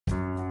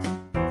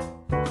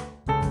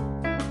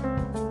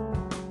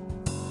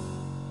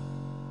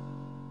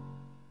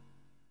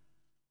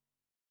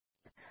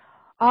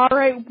All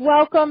right,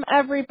 welcome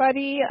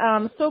everybody.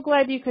 So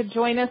glad you could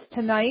join us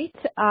tonight.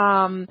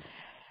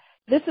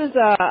 This is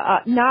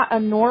not a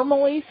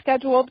normally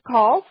scheduled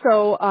call,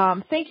 so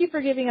thank you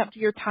for giving up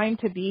your time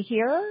to be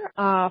here,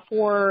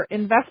 for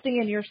investing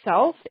in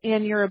yourself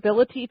and your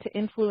ability to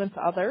influence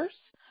others.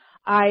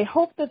 I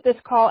hope that this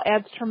call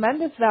adds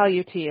tremendous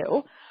value to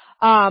you.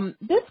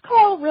 This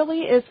call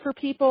really is for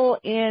people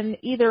in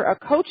either a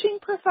coaching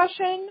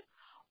profession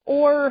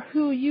or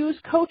who use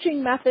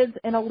coaching methods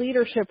in a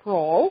leadership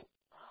role,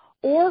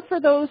 or for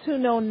those who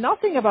know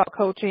nothing about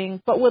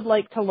coaching but would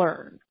like to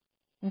learn.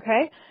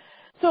 Okay?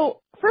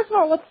 So first of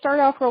all, let's start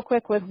off real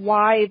quick with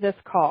why this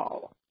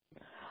call.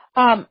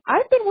 I've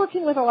been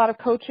working with a lot of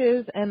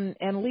coaches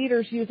and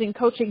leaders using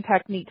coaching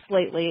techniques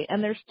lately,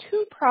 and there's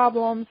two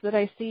problems that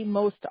I see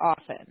most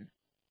often.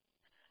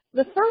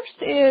 The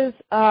first is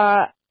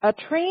a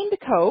trained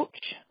coach,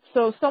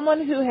 so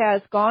someone who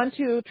has gone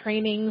to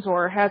trainings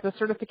or has a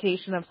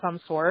certification of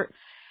some sort,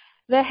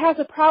 that has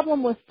a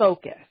problem with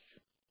focus.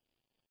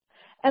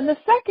 And the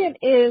second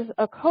is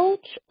a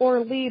coach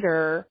or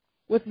leader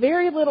with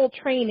very little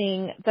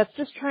training that's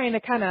just trying to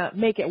kind of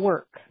make it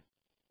work,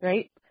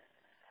 right?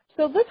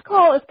 So this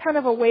call is kind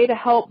of a way to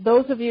help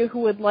those of you who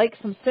would like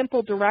some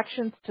simple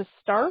directions to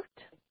start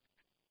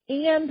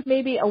and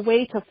maybe a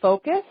way to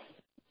focus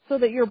so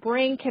that your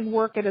brain can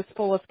work at its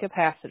fullest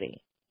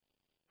capacity,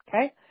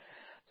 okay?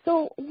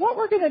 So what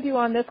we're going to do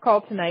on this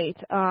call tonight,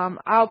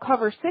 I'll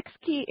cover 6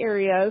 key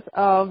areas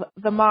of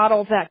the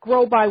model that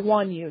Grow by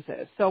One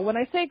uses. So when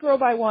I say Grow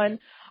by One,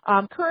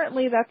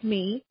 currently that's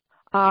me.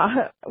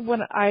 When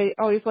I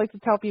always like to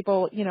tell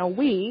people,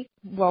 we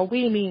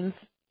means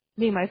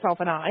me, myself,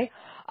 and I.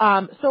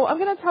 So I'm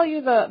going to tell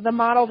you the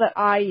model that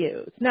I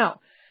use. Now,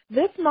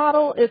 this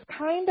model is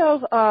kind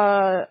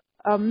of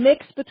a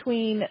mix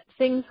between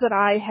things that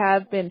I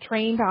have been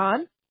trained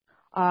on.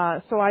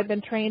 So I've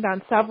been trained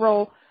on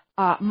several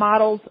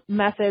models,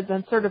 methods,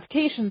 and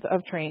certifications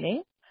of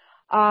training.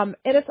 And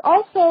it's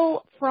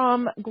also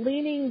from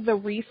gleaning the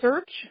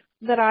research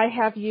that I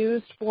have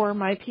used for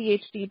my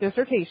PhD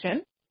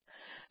dissertation.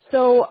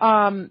 So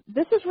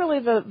this is really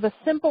the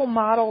simple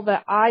model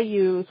that I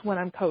use when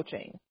I'm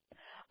coaching.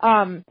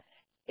 I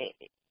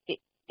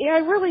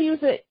really use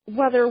it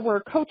whether we're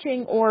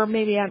coaching or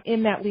maybe I'm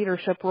in that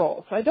leadership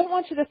role. So I don't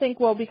want you to think,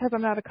 well, because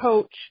I'm not a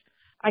coach,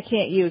 I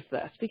can't use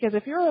this. Because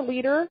if you're a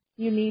leader,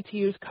 you need to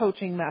use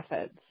coaching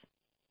methods.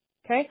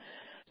 Okay,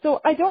 so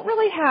I don't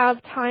really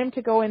have time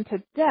to go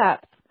into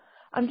depth.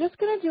 I'm just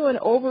going to do an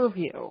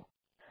overview.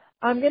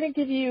 I'm going to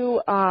give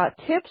you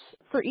tips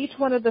for each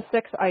one of the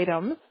 6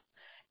 items.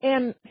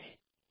 And,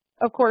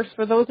 of course,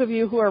 for those of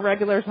you who are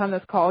regulars on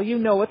this call, you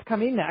know what's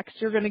coming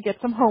next. You're going to get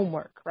some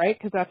homework, right?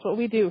 Because that's what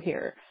we do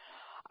here.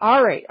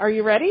 All right, are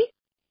you ready?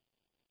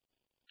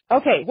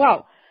 Okay,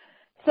 well,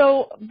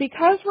 so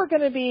because we're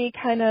going to be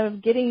kind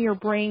of getting your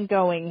brain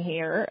going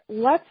here,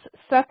 let's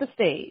set the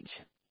stage.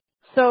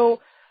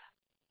 So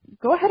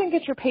go ahead and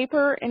get your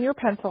paper and your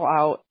pencil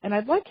out, and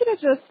I'd like you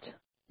to just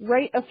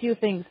write a few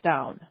things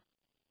down,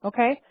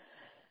 okay?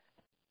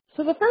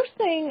 So the first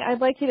thing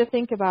I'd like you to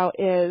think about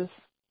is,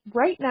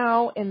 right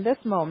now in this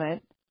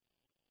moment,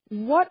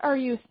 what are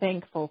you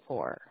thankful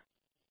for?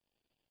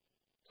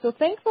 So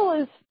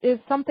thankful is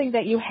something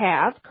that you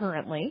have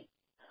currently,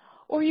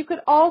 or you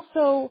could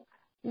also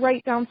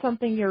write down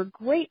something you're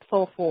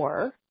grateful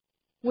for,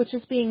 which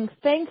is being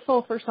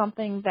thankful for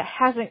something that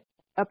hasn't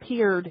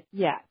appeared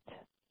yet.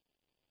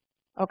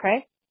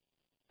 Okay?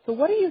 So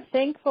what are you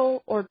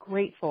thankful or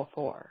grateful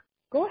for?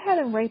 Go ahead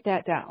and write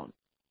that down.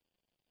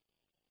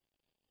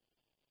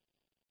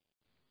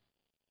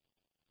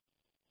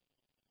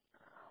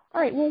 All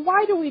right, well,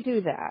 why do we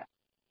do that?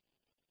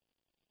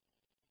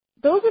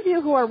 Those of you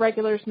who are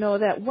regulars know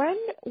that when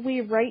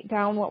we write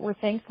down what we're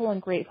thankful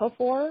and grateful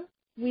for,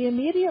 we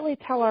immediately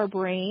tell our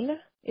brain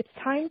it's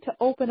time to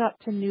open up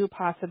to new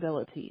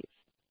possibilities.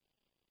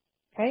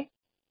 Okay?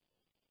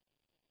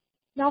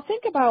 Now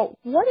think about,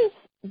 what is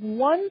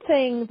one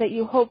thing that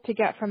you hope to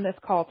get from this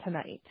call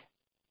tonight?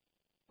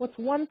 What's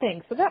one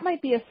thing? So that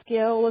might be a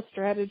skill, a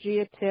strategy,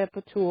 a tip,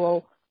 a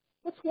tool.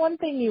 What's one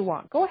thing you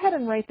want? Go ahead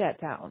and write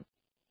that down.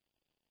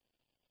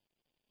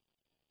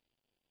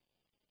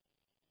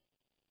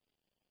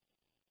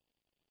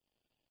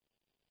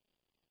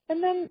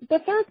 And then the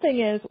third thing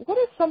is, what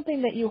is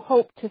something that you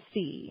hope to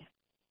see?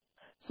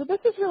 So this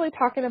is really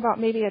talking about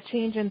maybe a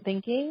change in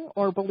thinking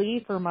or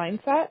belief or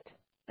mindset.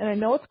 And I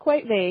know it's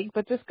quite vague,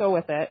 but just go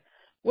with it.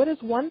 What is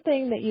one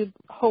thing that you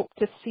hope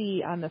to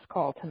see on this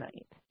call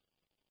tonight?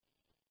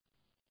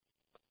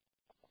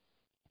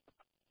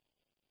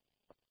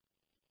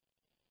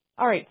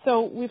 All right,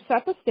 so we've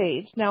set the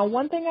stage. Now,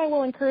 one thing I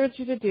will encourage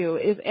you to do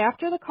is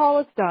after the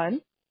call is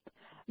done,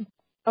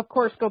 of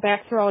course, go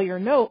back through all your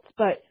notes,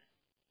 but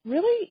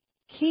really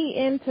key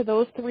into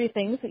those 3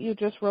 things that you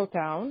just wrote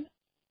down.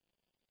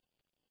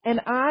 And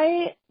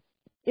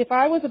if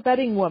I was a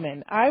betting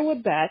woman, I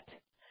would bet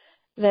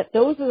that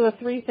those are the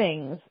 3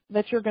 things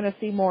that you're going to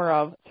see more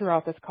of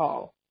throughout this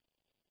call.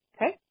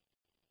 Okay?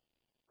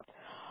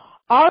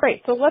 All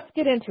right, so let's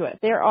get into it.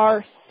 There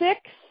are 6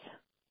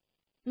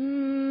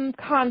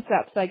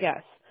 concepts, I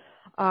guess.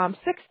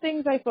 6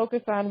 things I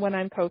focus on when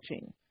I'm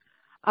coaching.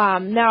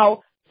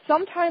 Now,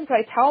 sometimes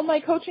I tell my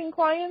coaching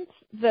clients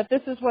that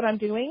this is what I'm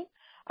doing.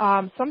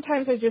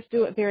 Sometimes I just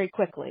do it very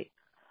quickly.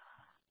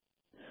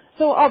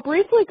 So I'll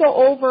briefly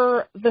go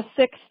over the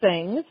 6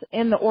 things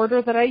in the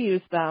order that I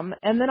use them,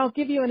 and then I'll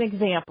give you an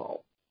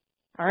example.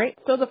 All right,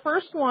 so the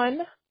first one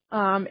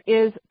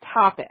is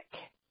topic.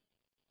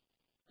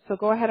 So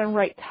go ahead and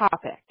write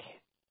topic.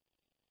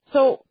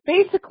 So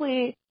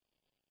basically,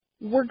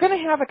 we're going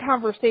to have a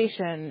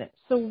conversation.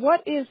 So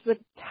what is the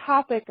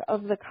topic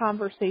of the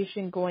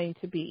conversation going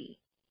to be?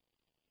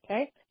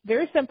 Okay,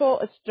 very simple.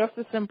 It's just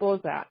as simple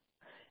as that.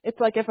 It's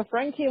like if a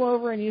friend came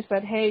over and you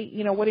said, hey,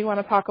 what do you want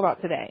to talk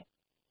about today?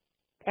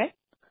 Okay.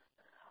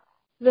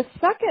 The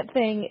second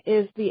thing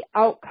is the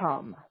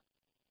outcome.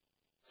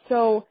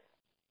 So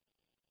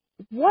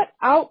what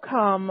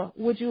outcome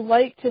would you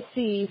like to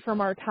see from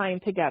our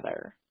time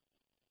together?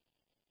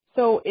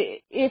 So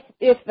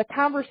if the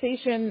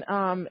conversation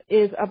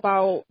is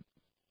about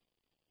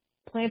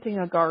planting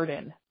a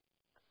garden,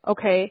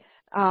 okay,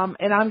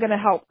 and I'm going to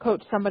help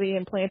coach somebody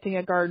in planting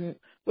a garden,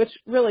 which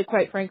really,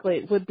 quite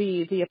frankly, would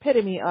be the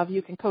epitome of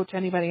you can coach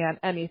anybody on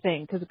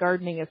anything because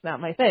gardening is not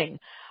my thing.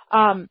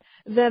 Then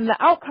the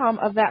outcome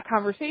of that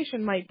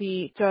conversation might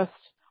be just,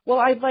 well,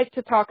 I'd like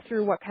to talk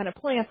through what kind of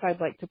plants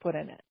I'd like to put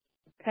in it.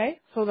 Okay,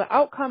 so the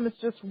outcome is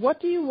just what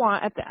do you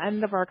want at the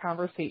end of our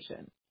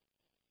conversation?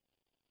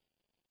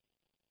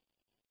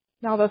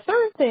 Now, the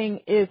third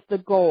thing is the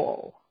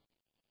goal.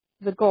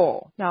 The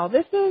goal. Now,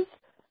 this is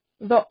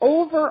the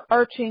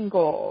overarching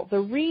goal, the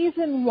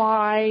reason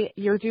why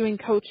you're doing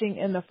coaching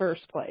in the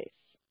first place.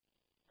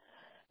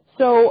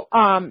 So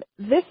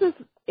this is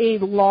a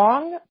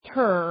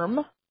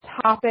long-term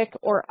topic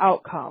or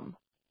outcome.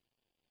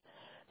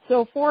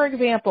 So, for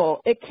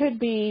example, it could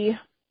be,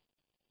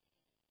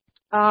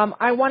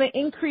 I want to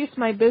increase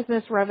my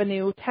business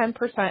revenue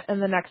 10% in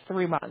the next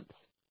 3 months.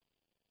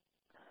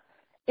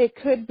 It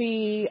could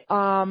be,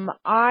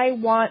 I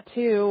want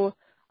to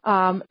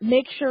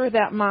make sure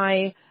that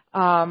my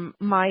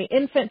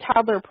infant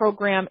toddler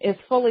program is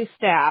fully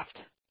staffed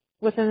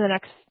within the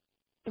next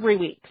 3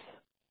 weeks.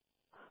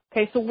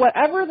 Okay, so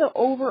whatever the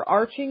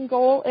overarching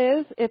goal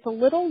is, it's a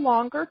little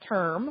longer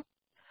term.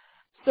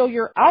 So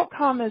your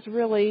outcome is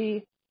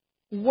really,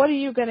 what are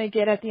you going to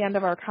get at the end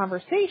of our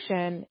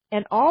conversation?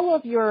 And all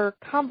of your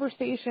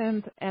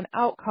conversations and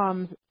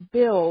outcomes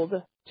build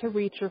to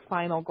reach your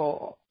final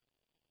goal.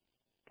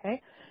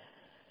 Okay.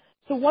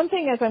 So one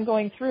thing as I'm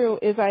going through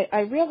is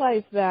I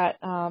realize that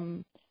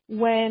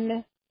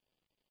when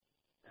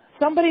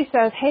somebody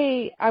says,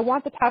 hey, I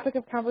want the topic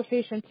of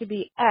conversation to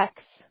be X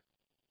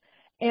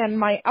and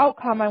my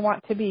outcome I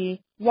want to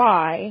be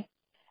Y,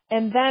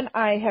 and then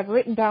I have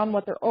written down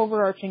what their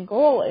overarching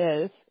goal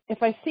is,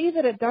 if I see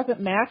that it doesn't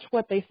match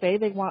what they say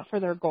they want for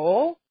their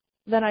goal,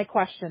 then I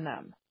question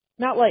them.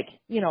 Not like,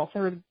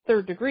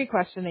 third degree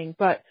questioning,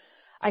 but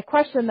I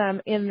question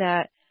them in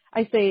that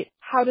I say,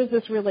 how does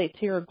this relate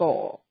to your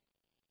goal?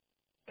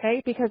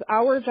 Okay, because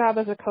our job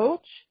as a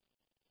coach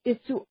is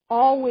to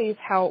always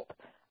help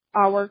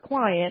our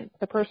client,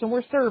 the person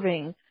we're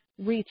serving,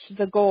 reach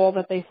the goal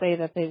that they say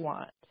that they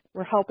want.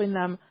 We're helping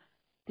them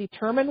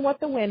determine what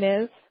the win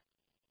is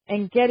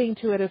and getting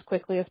to it as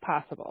quickly as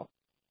possible.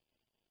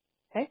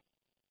 Okay?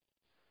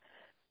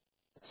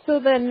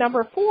 So then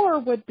number 4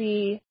 would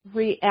be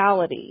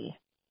reality.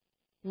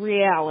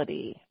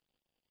 Reality.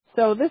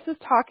 So this is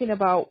talking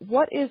about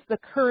what is the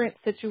current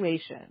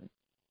situation.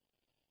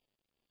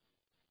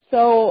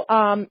 So,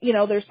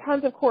 there's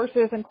tons of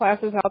courses and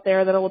classes out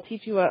there that will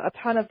teach you a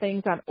ton of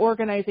things on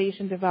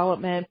organization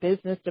development,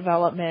 business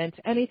development,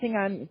 anything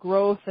on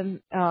growth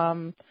and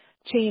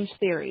change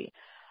theory.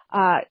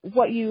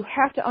 What you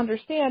have to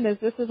understand is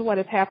this is what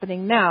is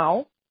happening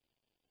now.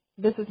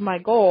 This is my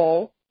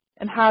goal,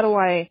 and how do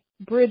I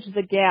bridge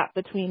the gap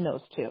between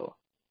those two?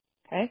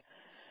 Okay?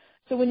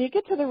 So when you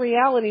get to the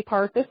reality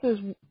part, this is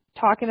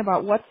talking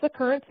about what's the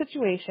current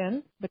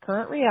situation, the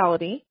current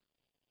reality.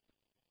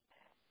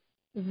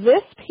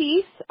 This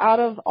piece out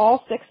of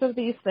all 6 of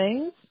these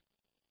things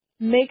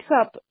makes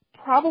up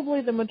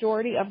probably the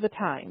majority of the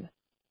time.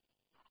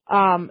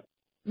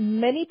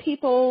 Many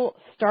people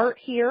start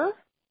here,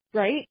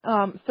 right?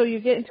 So you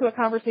get into a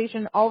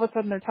conversation, all of a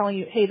sudden they're telling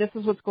you, hey, this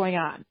is what's going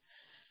on.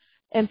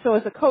 And so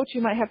as a coach,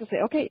 you might have to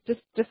say, okay,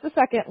 just a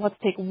second, let's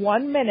take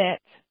 1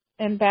 minute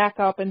and back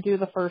up and do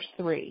the first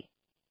 3,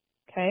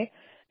 okay?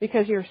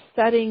 Because you're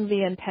setting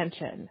the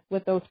intention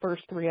with those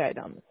first 3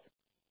 items.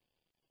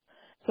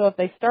 So if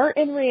they start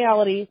in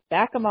reality,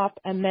 back them up,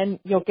 and then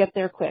you'll get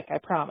there quick, I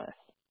promise.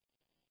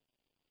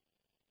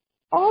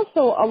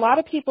 Also, a lot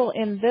of people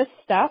in this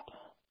step,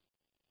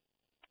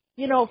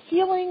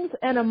 feelings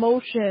and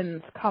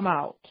emotions come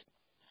out.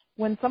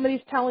 When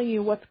somebody's telling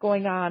you what's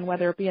going on,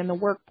 whether it be in the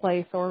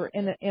workplace or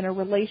in a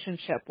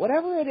relationship,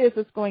 whatever it is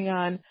that's going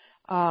on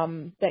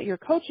that you're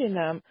coaching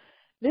them,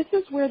 this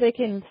is where they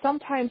can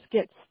sometimes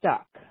get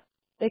stuck.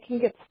 They can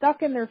get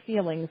stuck in their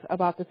feelings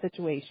about the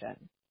situation,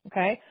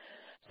 okay?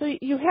 So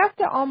you have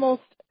to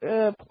almost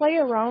play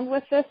around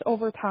with this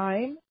over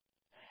time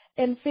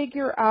and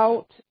figure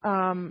out,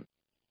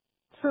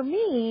 for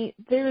me,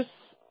 there's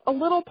a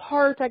little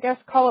part, I guess,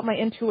 call it my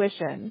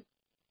intuition,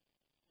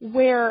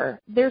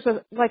 where there's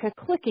like a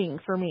clicking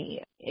for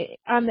me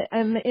on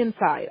the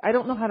inside. I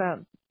don't know how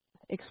to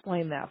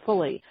explain that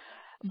fully.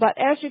 But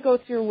as you go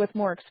through with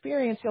more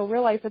experience, you'll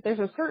realize that there's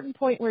a certain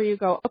point where you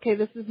go, okay,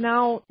 this is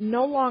now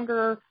no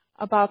longer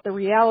about the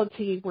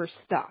reality, we're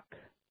stuck.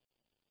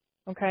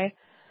 Okay?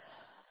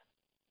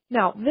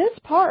 Now, this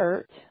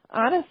part,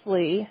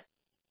 honestly,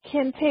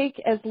 can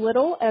take as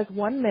little as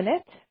 1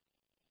 minute,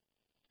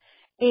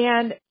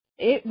 and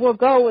it will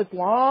go as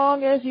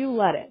long as you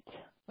let it.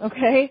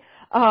 Okay?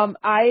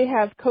 I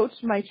have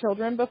coached my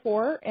children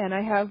before, and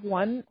I have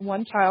one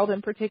child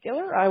in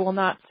particular. I will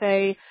not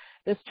say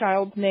this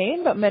child's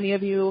name, but many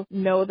of you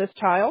know this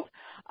child.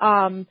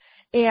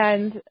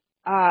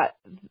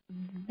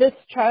 This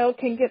child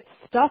can get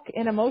stuck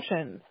in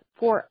emotions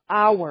for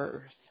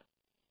hours.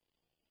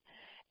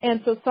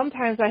 And so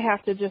sometimes I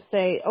have to just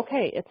say,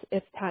 okay,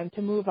 it's time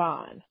to move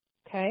on.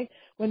 Okay?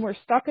 When we're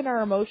stuck in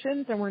our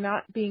emotions and we're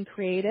not being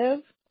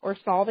creative or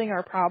solving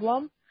our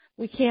problem,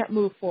 we can't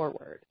move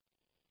forward.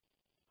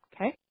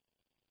 Okay?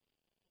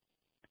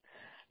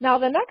 Now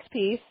the next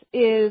piece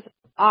is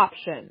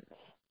options.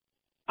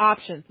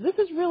 Options. This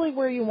is really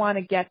where you want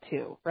to get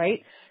to,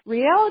 right?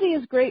 Reality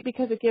is great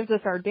because it gives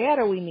us our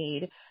data we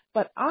need,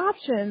 but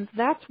options,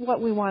 that's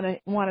what we want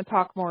to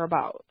talk more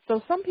about.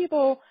 So some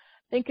people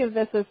think of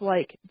this as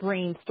like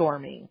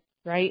brainstorming,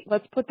 right?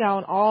 Let's put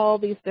down all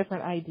these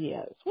different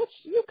ideas, which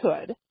you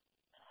could.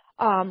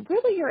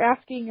 Really you're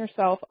asking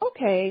yourself,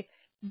 okay,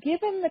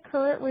 given the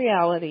current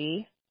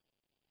reality,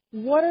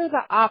 what are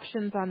the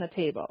options on the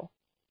table?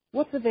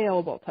 What's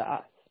available to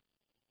us?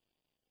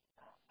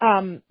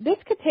 This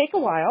could take a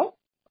while,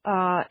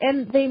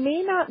 and they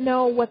may not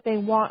know what they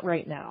want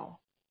right now.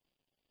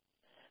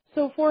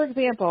 So, for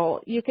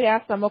example, you could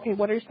ask them, okay,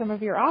 what are some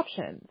of your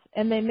options?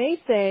 And they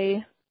may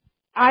say,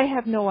 I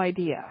have no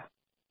idea.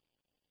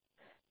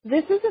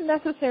 This isn't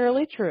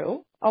necessarily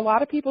true. A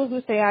lot of people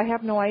who say, I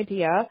have no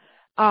idea,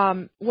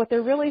 what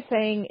they're really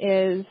saying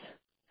is,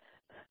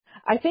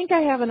 I think I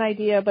have an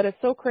idea, but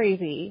it's so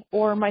crazy,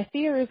 or my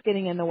fear is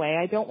getting in the way,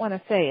 I don't want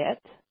to say it.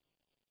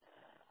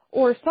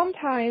 Or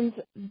sometimes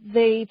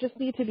they just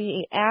need to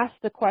be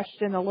asked the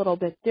question a little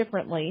bit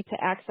differently to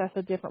access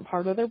a different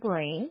part of their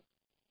brain.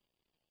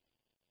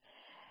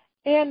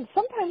 And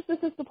sometimes this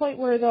is the point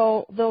where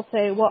they'll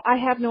say, well, I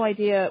have no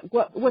idea.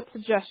 What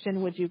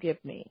suggestion would you give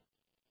me?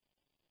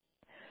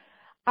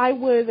 I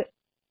would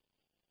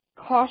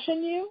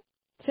caution you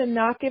to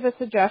not give a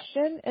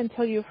suggestion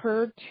until you've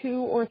heard 2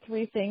 or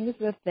 3 things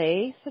that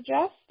they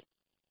suggest.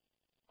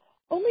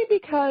 Only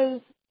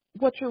because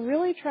what you're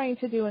really trying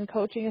to do in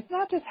coaching is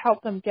not just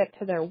help them get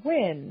to their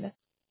win,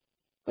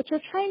 but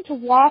you're trying to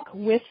walk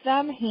with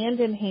them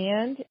hand in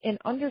hand in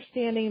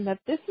understanding that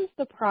this is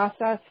the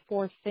process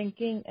for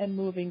thinking and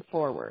moving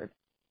forward.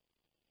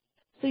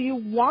 So you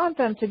want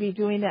them to be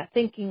doing that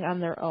thinking on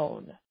their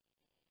own.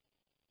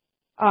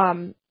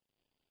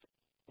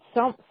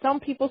 Some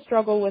people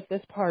struggle with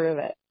this part of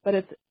it, but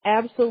it's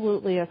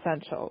absolutely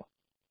essential.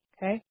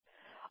 Okay?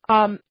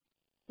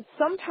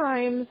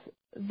 Sometimes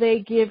they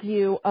give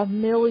you a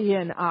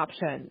million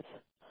options,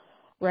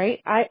 right?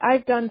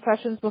 I've done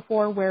sessions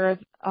before where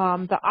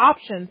the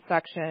options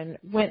section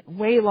went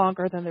way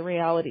longer than the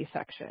reality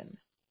section.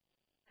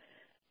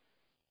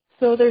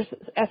 So there's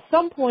at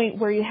some point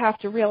where you have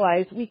to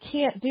realize we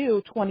can't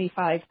do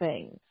 25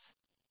 things.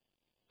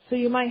 So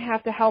you might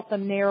have to help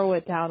them narrow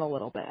it down a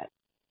little bit.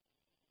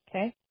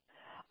 Okay?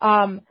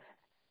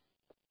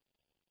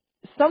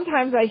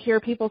 Sometimes I hear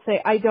people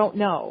say, I don't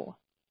know.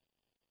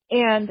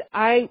 And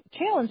I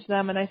challenge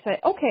them and I say,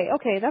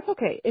 okay, that's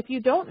okay. If you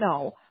don't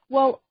know,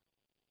 well,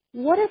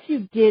 what if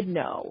you did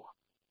know?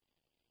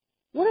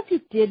 What if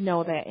you did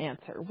know that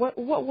answer? What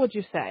would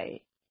you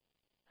say?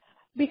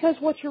 Because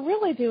what you're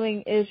really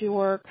doing is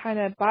you're kind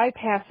of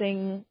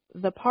bypassing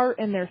the part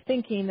in their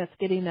thinking that's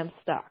getting them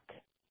stuck.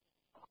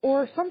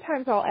 Or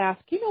sometimes I'll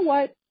ask, you know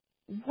what?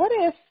 What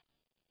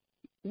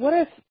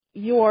if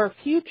your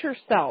future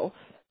self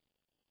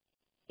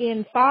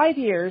in 5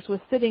 years was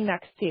sitting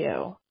next to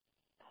you?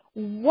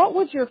 What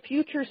would your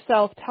future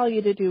self tell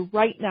you to do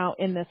right now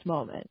in this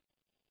moment?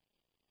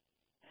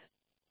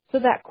 So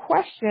that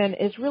question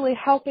is really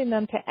helping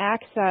them to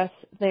access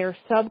their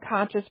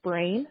subconscious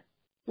brain,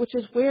 which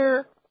is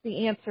where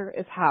the answer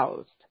is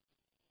housed.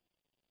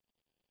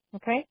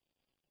 Okay?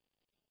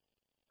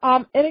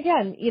 And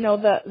again, you know,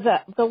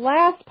 the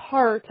last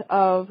part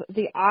of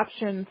the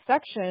options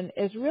section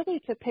is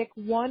really to pick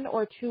 1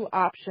 or 2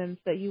 options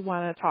that you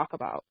want to talk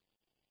about.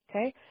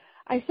 Okay?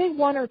 I say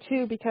 1 or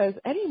 2 because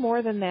any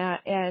more than that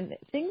and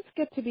things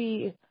get to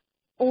be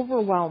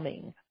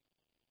overwhelming.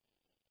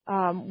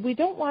 We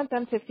don't want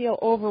them to feel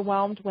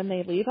overwhelmed when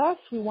they leave us.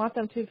 We want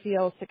them to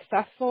feel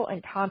successful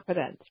and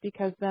confident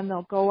because then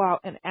they'll go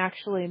out and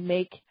actually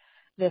make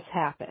this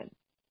happen.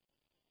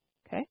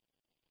 Okay?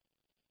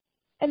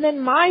 And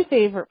then my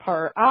favorite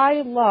part,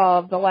 I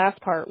love the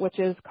last part, which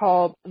is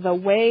called the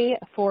way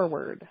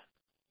forward.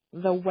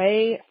 The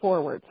way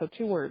forward. So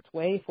 2 words,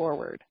 way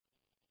forward.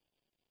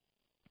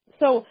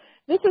 So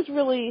this is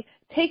really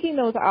taking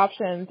those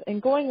options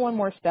and going one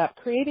more step,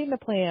 creating the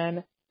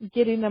plan,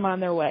 getting them on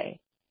their way.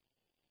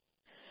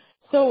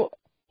 So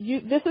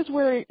this is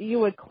where you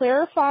would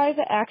clarify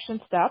the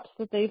action steps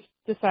that they've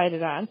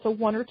decided on, so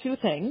 1 or 2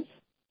 things.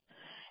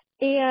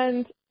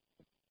 And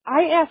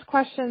I ask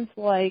questions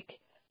like,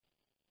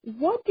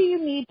 what do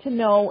you need to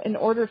know in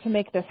order to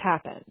make this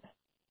happen?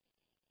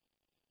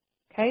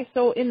 Okay,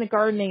 so in the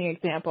gardening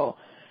example,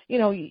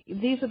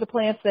 these are the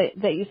plants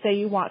that you say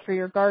you want for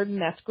your garden.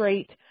 That's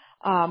great.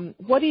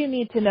 What do you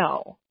need to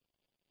know?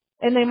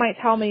 And they might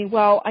tell me,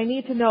 well, I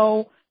need to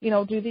know,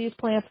 do these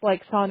plants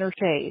like sun or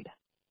shade?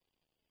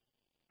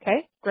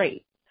 Okay,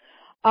 great.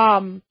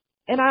 And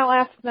I'll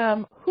ask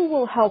them, who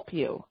will help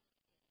you?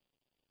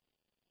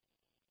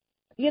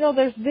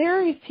 There's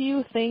very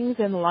few things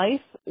in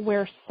life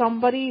where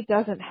somebody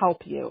doesn't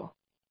help you,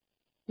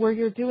 where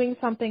you're doing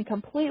something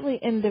completely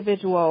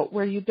individual,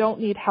 where you don't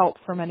need help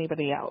from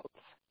anybody else.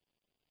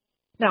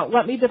 Now,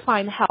 let me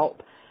define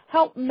help.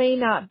 Help may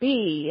not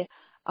be,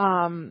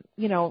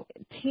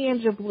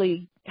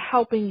 tangibly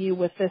helping you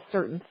with this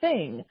certain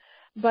thing,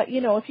 but,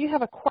 if you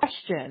have a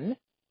question,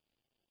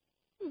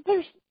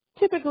 there's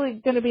typically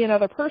going to be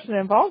another person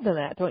involved in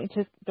that,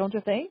 don't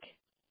you think?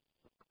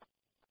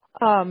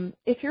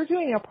 If you're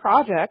doing a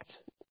project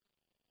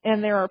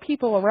and there are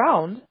people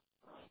around,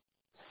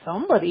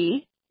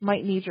 somebody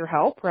might need your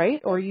help,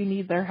 right? Or you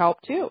need their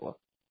help too.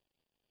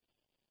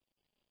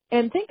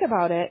 And think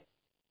about it,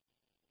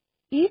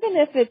 even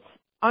if it's,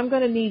 I'm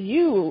going to need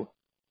you,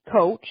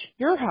 coach,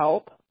 your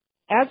help,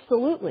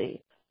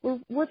 absolutely.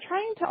 We're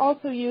trying to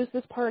also use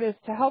this part as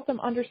to help them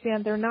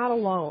understand they're not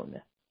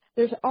alone.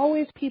 There's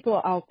always people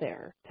out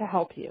there to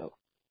help you.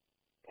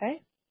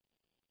 Okay?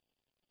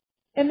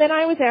 And then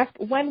I always ask,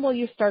 when will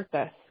you start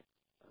this?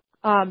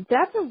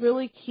 That's a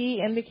really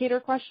key indicator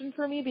question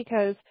for me,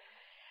 because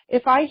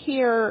if I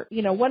hear,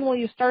 when will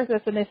you start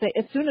this? And they say,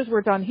 as soon as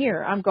we're done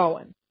here, I'm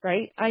going,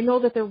 right? I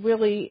know that they're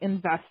really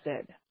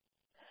invested.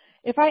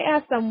 If I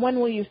ask them, when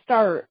will you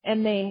start?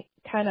 And they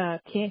kind of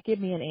can't give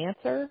me an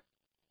answer,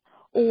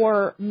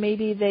 or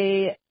maybe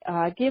they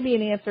give me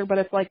an answer, but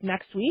it's like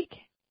next week,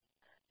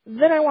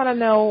 then I want to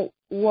know,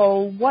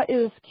 well, what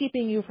is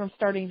keeping you from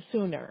starting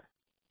sooner?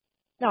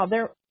 Now,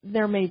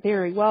 there may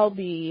very well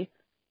be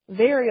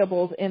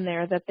variables in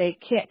there that they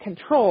can't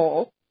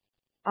control.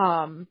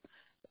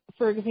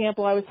 For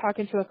example, I was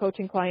talking to a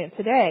coaching client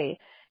today,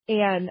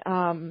 and,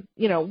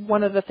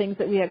 one of the things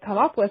that we had come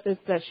up with is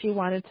that she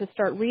wanted to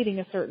start reading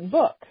a certain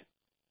book.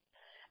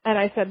 And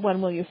I said,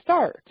 when will you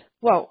start?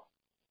 Well,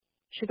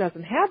 she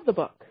doesn't have the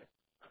book,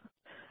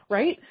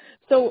 right?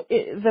 So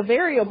the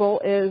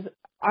variable is,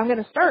 I'm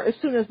going to start as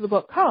soon as the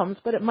book comes,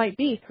 but it might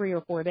be 3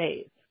 or 4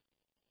 days.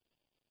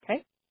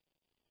 Okay?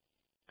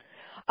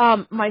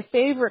 My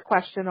favorite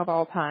question of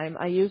all time,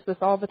 I use this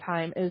all the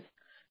time, is,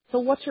 so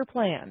what's your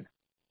plan?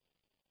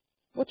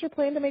 What's your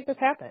plan to make this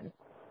happen?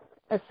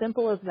 As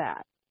simple as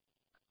that.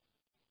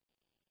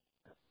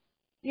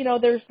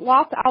 There's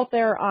lots out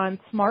there on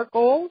SMART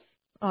goals.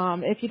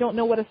 If you don't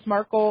know what a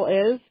SMART goal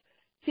is,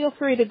 feel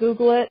free to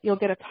Google it. You'll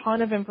get a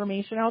ton of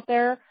information out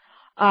there.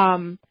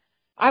 I'm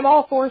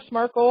all for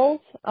SMART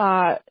goals,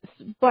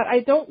 but I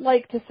don't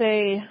like to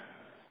say,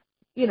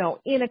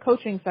 in a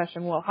coaching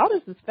session, well, how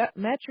does this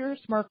match your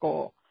SMART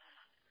goal?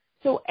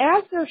 So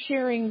as they're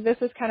sharing, this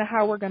is kind of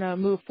how we're going to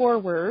move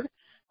forward.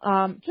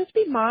 Just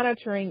be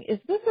monitoring, is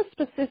this a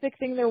specific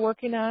thing they're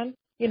working on?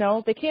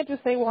 They can't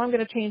just say, well, I'm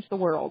going to change the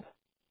world,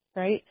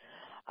 right?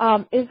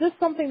 Is this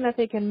something that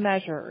they can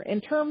measure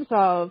in terms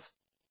of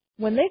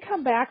when they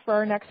come back for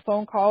our next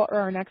phone call or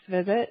our next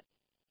visit,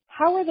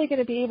 how are they going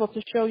to be able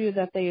to show you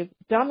that they've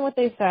done what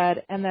they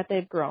said and that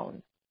they've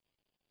grown?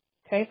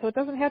 Okay, so it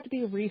doesn't have to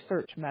be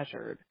research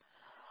measured.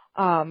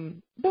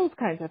 Those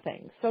kinds of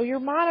things. So you're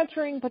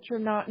monitoring, but you're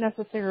not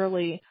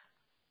necessarily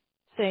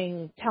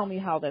saying, tell me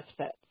how this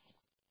fits.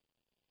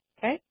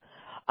 Okay?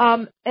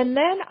 And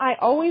then I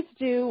always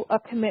do a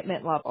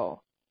commitment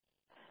level.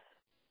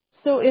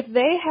 So if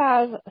they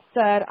have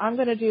said, I'm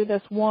going to do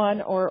this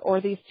one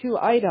or these 2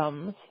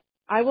 items,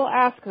 I will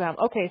ask them,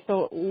 okay,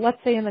 so let's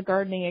say in the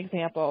gardening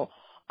example,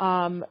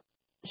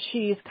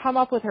 she's come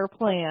up with her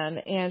plan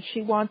and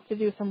she wants to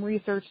do some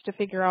research to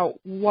figure out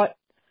what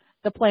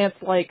the plants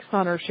like,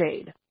 sun or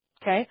shade.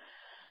 Okay?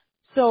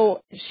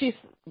 So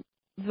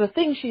the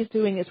thing she's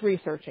doing is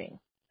researching.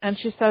 And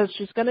she says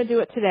she's going to do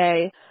it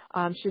today.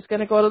 She's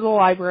going to go to the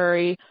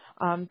library,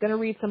 going to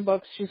read some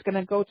books. She's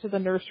going to go to the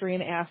nursery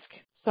and ask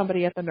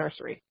somebody at the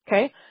nursery.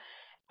 Okay?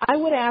 I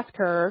would ask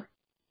her,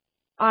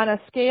 on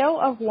a scale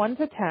of 1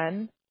 to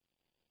 10,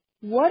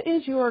 what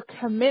is your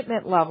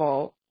commitment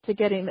level to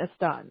getting this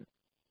done?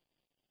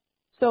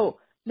 So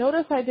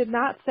notice I did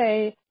not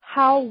say,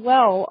 how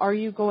well are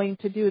you going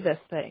to do this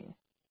thing?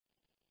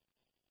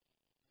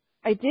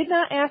 I did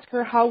not ask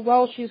her how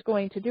well she's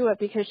going to do it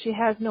because she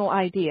has no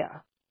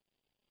idea.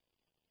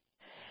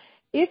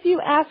 If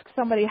you ask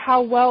somebody,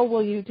 how well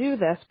will you do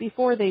this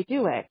before they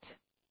do it,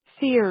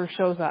 fear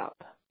shows up.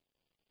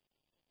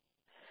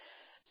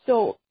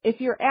 So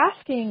if you're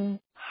asking,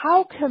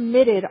 how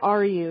committed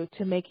are you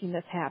to making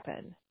this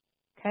happen?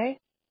 Okay?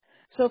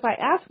 So if I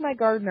ask my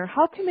gardener,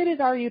 how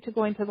committed are you to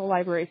going to the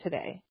library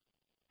today?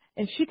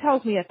 And she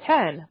tells me a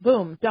 10,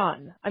 boom,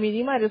 done. I mean,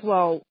 you might as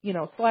well,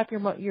 slap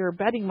your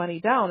betting money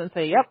down and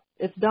say, yep,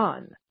 it's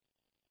done.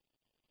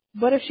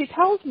 But if she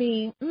tells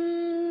me,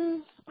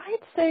 I'd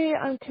say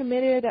I'm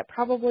committed at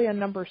probably a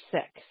number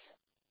 6.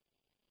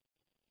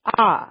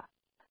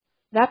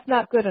 That's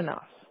not good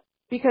enough.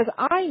 Because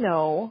I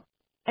know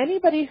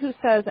anybody who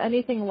says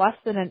anything less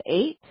than an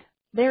 8,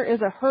 there is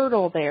a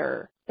hurdle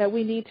there that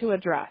we need to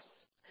address.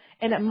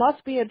 And it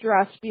must be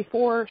addressed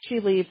before she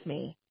leaves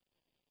me.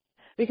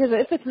 Because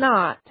if it's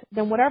not,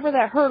 then whatever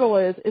that hurdle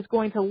is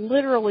going to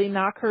literally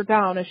knock her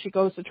down as she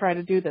goes to try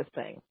to do this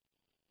thing.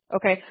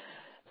 Okay?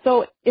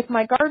 So if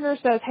my gardener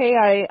says,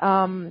 hey,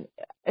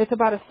 it's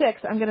about a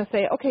 6, I'm going to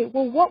say, okay,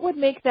 well, what would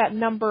make that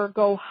number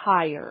go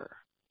higher?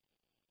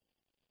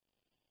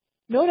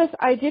 Notice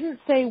I didn't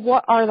say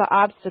what are the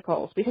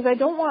obstacles, because I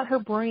don't want her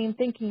brain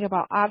thinking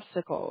about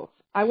obstacles.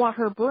 I want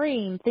her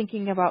brain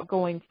thinking about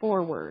going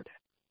forward.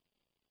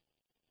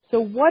 So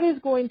what is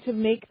going to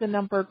make the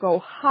number go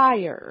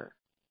higher?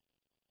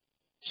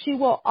 She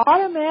will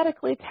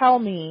automatically tell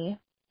me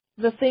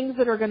the things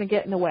that are going to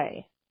get in the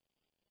way.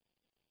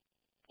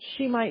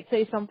 She might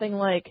say something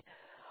like,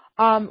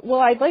 well,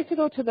 I'd like to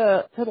go to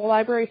the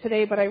library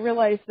today, but I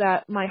realize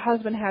that my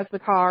husband has the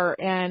car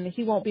and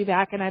he won't be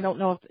back, and I don't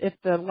know if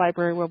the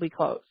library will be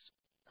closed.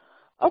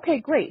 Okay,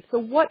 great. So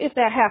what if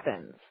that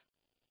happens?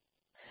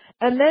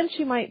 And then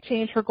she might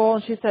change her goal,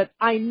 and she said,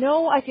 I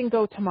know I can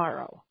go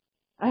tomorrow.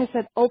 I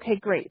said, okay,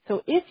 great.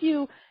 So if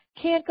you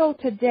can't go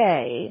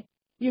today,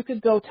 you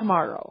could go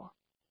tomorrow.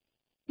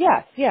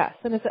 Yes.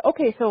 And I said,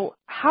 okay, so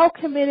how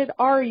committed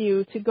are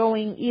you to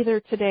going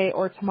either today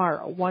or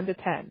tomorrow, 1 to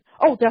 10?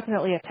 Oh,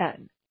 definitely a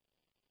 10.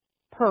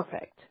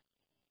 Perfect.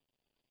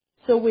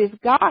 So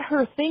we've got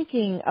her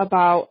thinking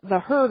about the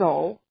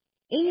hurdle,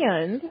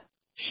 and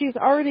she's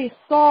already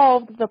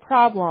solved the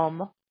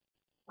problem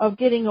of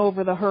getting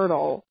over the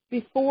hurdle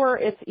before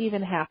it's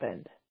even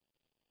happened.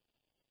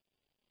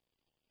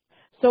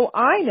 So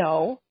I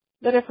know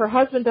that if her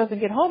husband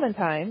doesn't get home in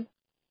time,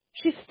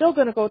 she's still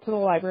going to go to the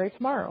library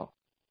tomorrow.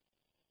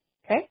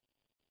 Okay?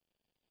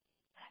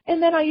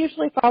 And then I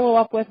usually follow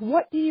up with,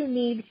 what do you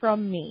need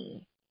from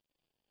me?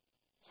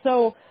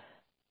 So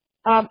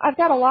I've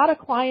got a lot of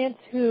clients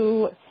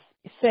who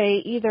say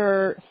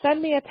either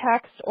send me a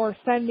text or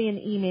send me an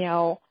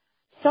email.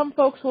 Some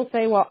folks will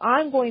say, well,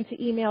 I'm going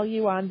to email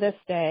you on this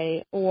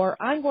day, or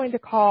I'm going to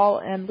call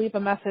and leave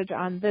a message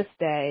on this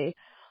day.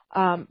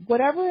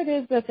 Whatever it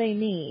is that they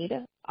need,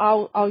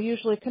 I'll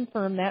usually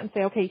confirm that and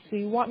say, okay, so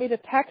you want me to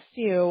text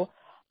you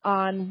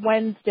on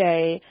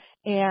Wednesday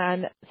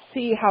and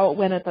see how it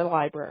went at the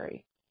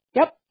library?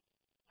 Yep.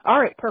 All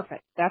right,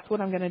 perfect. That's what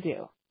I'm going to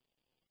do.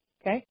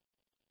 Okay?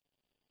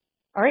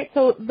 All right,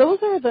 so those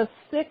are the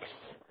 6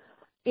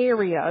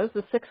 areas,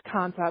 the 6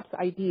 concepts,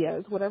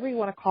 ideas, whatever you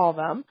want to call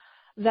them,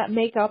 that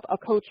make up a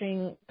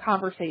coaching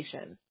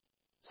conversation.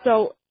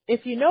 So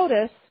if you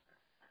notice,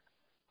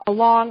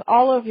 along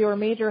all of your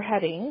major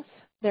headings,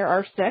 there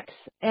are 6,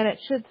 and it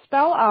should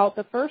spell out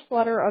the first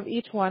letter of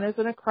each one as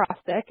an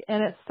acrostic,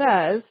 and it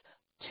says,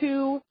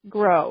 to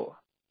grow.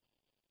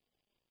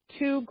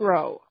 To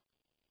grow.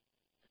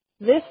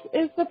 This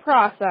is the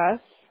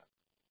process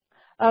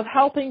of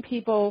helping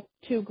people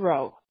to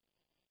grow.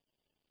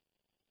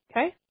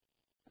 Okay?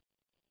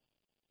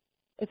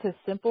 It's as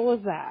simple as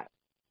that.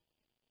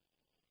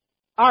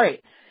 All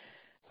right.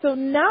 So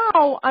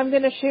now I'm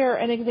going to share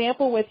an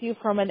example with you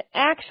from an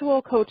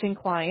actual coaching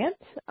client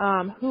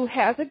who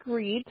has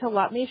agreed to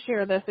let me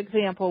share this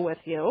example with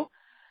you.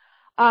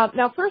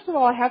 Now, first of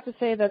all, I have to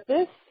say that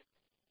this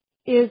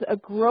is a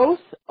gross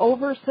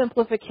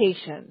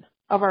oversimplification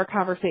of our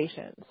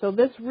conversation. So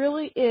this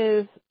really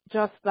is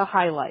just the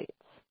highlights.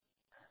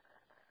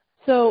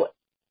 So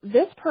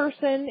this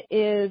person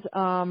is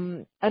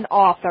an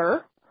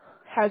author,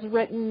 has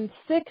written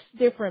 6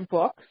 different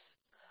books.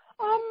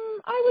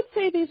 I would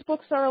say these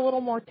books are a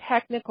little more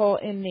technical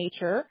in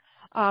nature.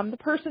 The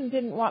person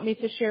didn't want me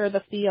to share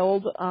the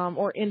field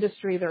or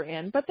industry they're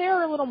in, but they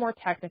are a little more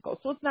technical.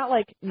 So it's not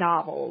like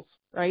novels,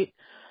 right?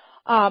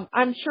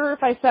 I'm sure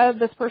if I said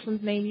this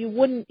person's name, you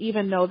wouldn't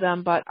even know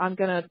them, but I'm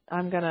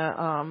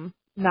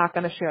not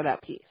gonna share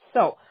that piece.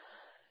 So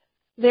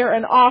they're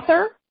an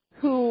author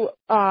who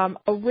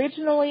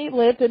originally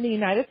lived in the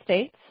United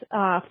States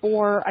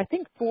for, I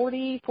think,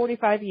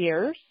 45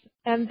 years,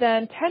 and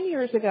then 10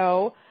 years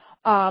ago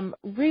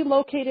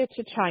relocated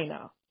to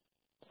China.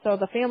 So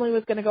the family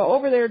was going to go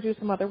over there, do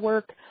some other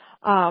work.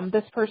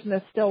 This person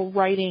is still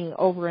writing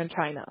over in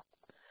China.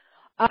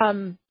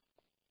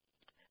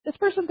 This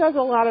person does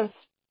a lot of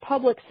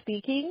public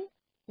speaking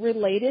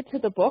related to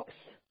the books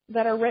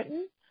that are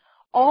written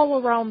all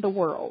around the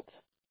world.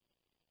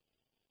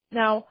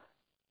 Now,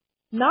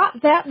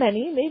 not that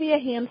many, maybe a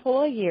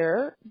handful a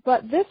year,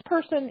 but this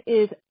person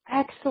is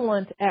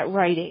excellent at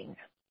writing,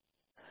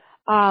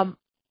 but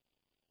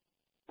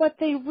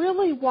they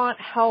really want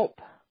help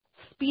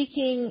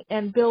speaking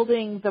and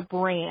building the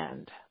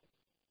brand.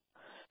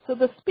 So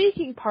the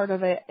speaking part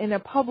of it in a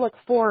public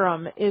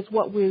forum is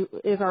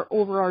our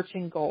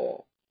overarching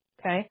goal.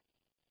 Okay?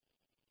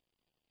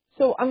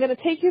 So I'm going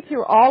to take you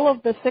through all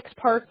of the 6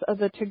 parts of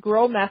the To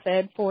Grow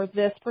method for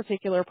this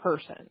particular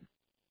person.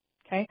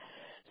 Okay?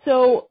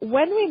 So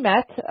when we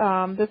met,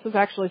 this was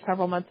actually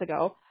several months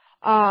ago,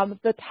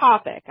 the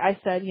topic, I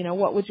said,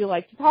 what would you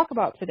like to talk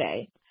about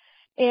today?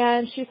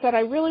 And she said, I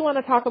really want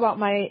to talk about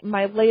my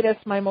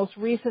most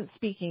recent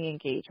speaking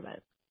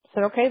engagement. I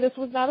said, okay, this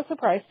was not a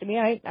surprise to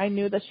me. I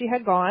knew that she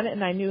had gone,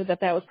 and I knew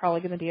that was probably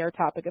going to be our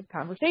topic of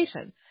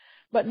conversation.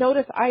 But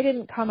notice I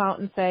didn't come out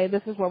and say,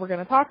 this is what we're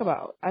going to talk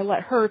about. I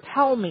let her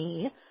tell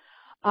me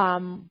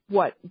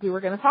what we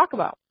were going to talk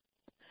about.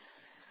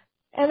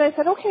 And I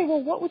said, okay,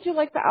 well, what would you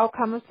like the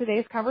outcome of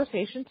today's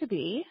conversation to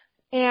be?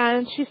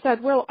 And she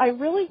said, well, I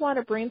really want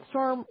to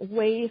brainstorm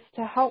ways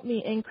to help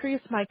me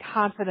increase my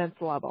confidence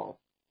level.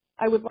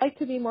 I would like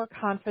to be more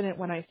confident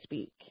when I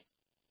speak.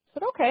 I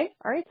said, okay,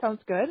 all right,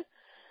 sounds good.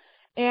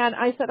 And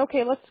I said,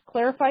 okay, let's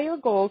clarify your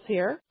goals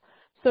here.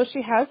 So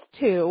she has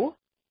 2.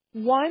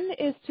 One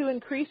is to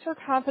increase her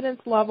confidence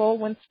level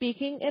when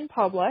speaking in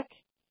public.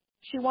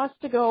 She wants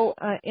to go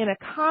in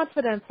a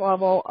confidence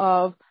level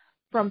of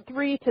from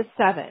 3 to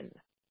 7.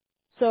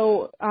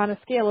 So on a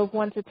scale of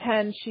 1 to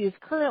 10, she is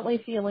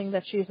currently feeling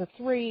that she's a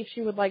 3.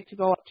 She would like to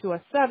go up to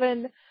a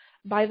 7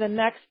 by the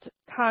next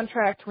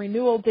contract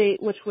renewal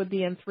date, which would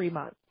be in 3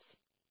 months.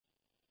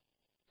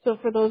 So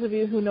for those of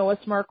you who know a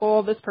SMART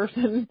goal, this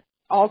person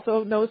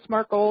also knows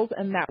SMART goals,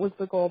 and that was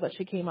the goal that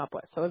she came up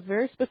with. So it's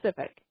very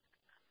specific.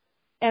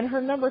 And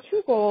her number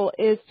 2 goal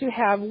is to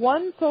have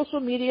 1 social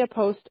media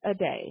post a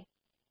day.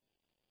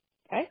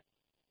 Okay?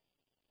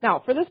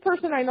 Now, for this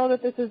person, I know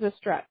that this is a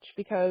stretch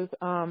because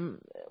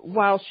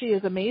while she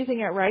is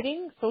amazing at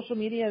writing, social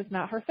media is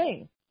not her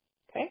thing.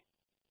 Okay?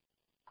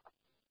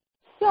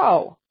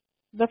 So,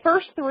 the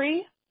first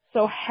 3,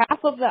 so half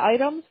of the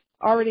items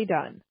already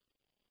done.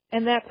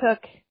 And that took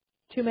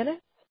 2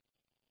 minutes.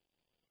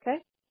 Okay?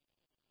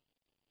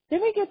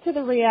 Then we get to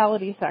the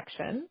reality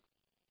section.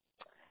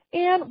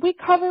 And we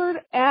covered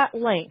at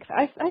length.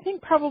 I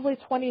think probably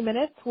 20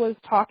 minutes was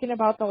talking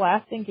about the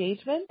last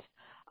engagement.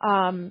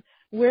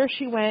 Where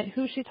she went,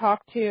 who she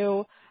talked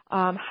to,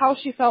 how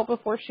she felt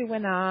before she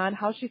went on,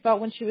 how she felt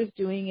when she was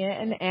doing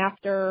it, and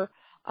after,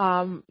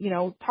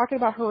 talking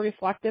about her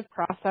reflective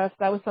process.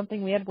 That was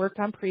something we had worked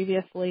on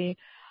previously.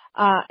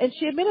 And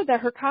she admitted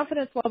that her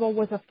confidence level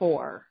was a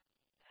 4.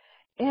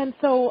 And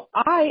so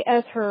I,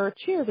 as her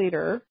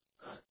cheerleader,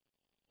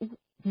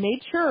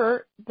 made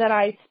sure that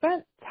I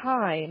spent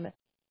time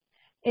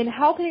in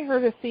helping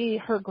her to see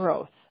her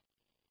growth.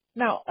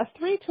 Now, a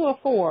 3 to a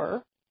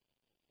 4,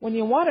 when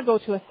you want to go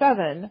to a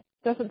 7,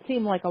 doesn't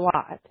seem like a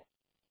lot.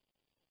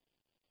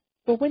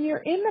 But when you're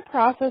in the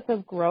process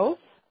of growth,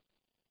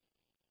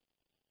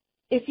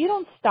 if you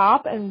don't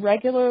stop and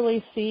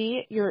regularly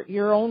see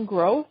your own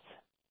growth,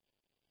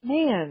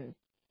 man,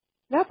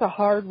 that's a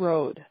hard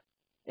road.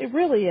 It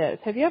really is.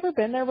 Have you ever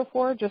been there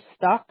before, just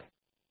stuck?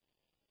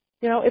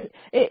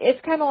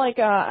 It's kind of like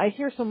I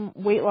hear some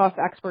weight loss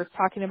experts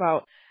talking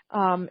about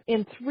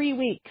in 3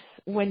 weeks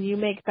when you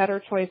make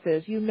better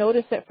choices, you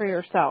notice it for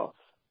yourself.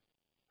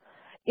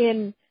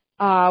 In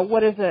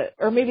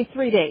or maybe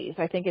 3 days,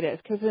 I think it is,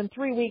 because in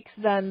 3 weeks,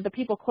 then the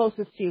people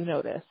closest to you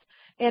notice,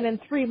 and in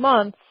 3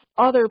 months,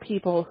 other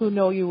people who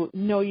know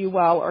you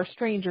well, or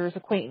strangers,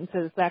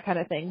 acquaintances, that kind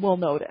of thing, will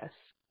notice,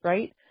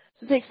 right?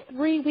 So it takes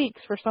 3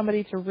 weeks for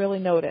somebody to really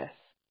notice.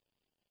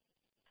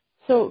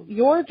 So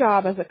your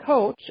job as a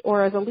coach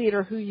or as a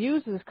leader who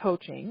uses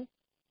coaching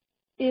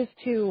is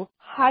to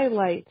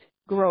highlight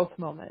growth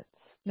moments,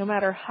 no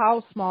matter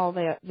how small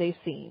they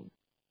seem.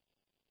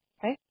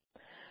 Okay?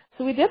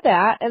 So we did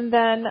that, and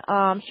then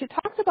she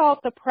talked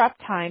about the prep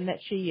time that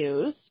she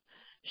used.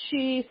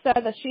 She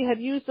said that she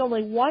had used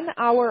only 1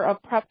 hour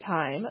of prep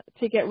time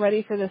to get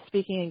ready for the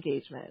speaking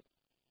engagement.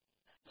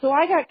 So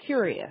I got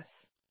curious,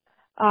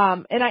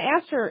 and I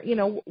asked her,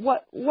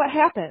 what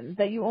happened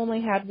that you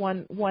only had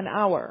one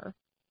hour?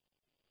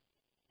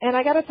 And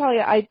I got to tell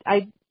you,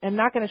 I am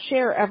not going to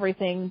share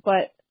everything,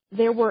 but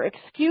there were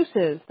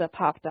excuses that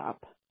popped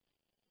up.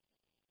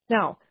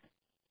 Now,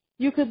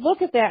 you could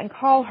look at that and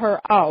call her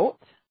out,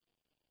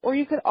 or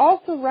you could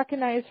also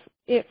recognize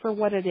it for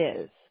what it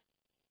is.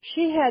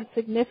 She had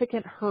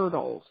significant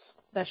hurdles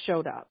that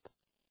showed up.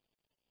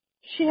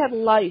 She had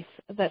life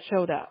that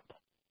showed up.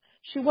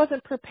 She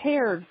wasn't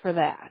prepared for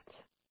that.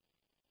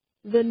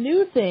 The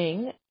new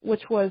thing,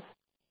 which was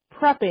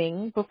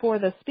prepping before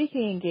the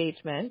speaking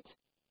engagement,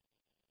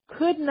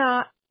 could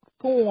not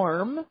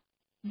form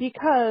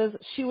because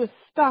she was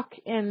stuck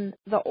in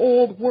the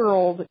old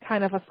world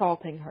kind of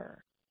assaulting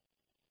her.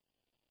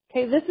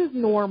 Okay, this is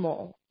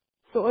normal.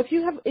 So if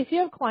you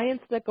have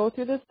clients that go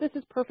through this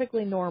is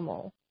perfectly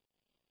normal.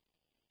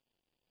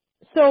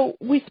 So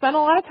we spent a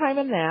lot of time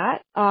in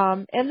that.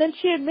 And then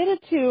she admitted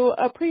to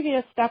a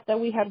previous step that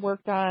we had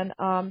worked on,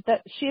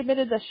 that she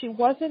admitted that she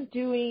wasn't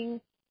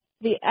doing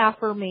the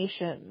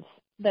affirmations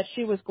that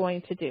she was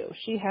going to do.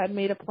 She had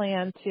made a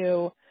plan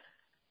to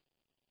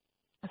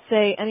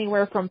say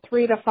anywhere from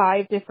 3 to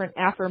 5 different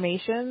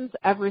affirmations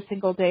every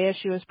single day as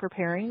she was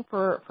preparing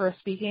for a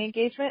speaking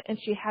engagement, and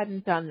she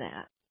hadn't done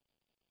that.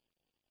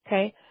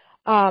 Okay?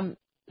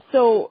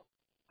 So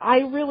I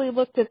really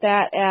looked at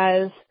that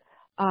as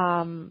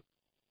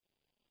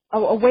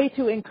a way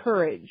to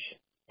encourage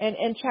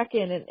and check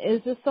in. And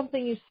is this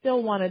something you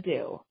still want to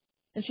do?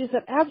 And she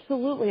said,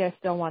 absolutely, I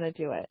still want to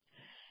do it.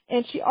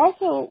 And she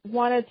also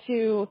wanted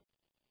to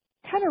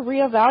kind of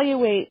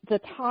reevaluate the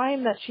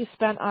time that she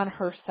spent on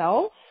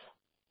herself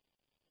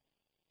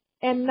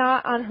and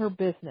not on her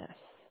business.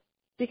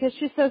 Because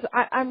she says,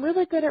 I'm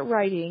really good at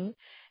writing,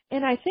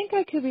 and I think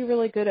I could be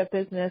really good at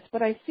business,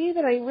 but I see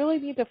that I really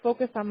need to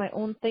focus on my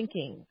own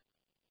thinking.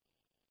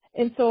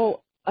 And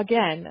so,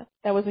 again,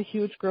 that was a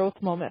huge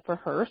growth moment for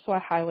her, so I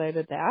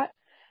highlighted that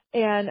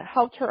and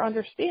helped her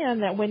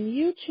understand that when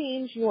you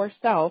change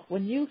yourself,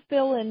 when you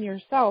fill in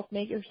yourself,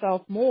 make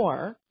yourself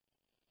more,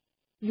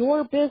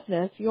 your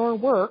business, your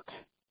work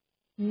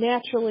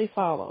naturally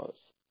follows.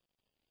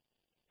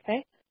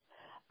 Okay?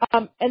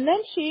 And then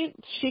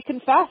she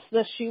confessed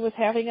that she was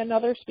having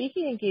another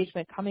speaking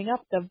engagement coming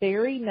up the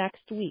very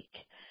next week.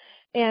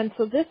 And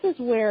so this is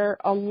where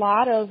a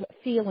lot of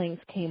feelings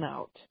came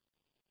out.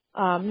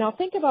 Now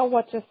think about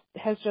what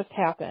has just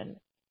happened.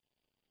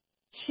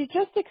 She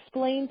just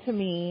explained to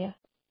me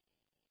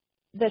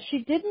that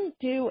she didn't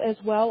do as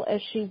well as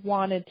she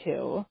wanted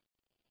to.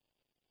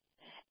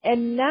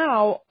 And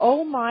now,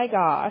 oh my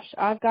gosh,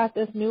 I've got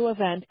this new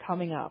event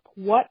coming up.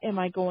 What am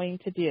I going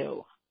to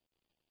do?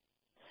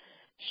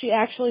 She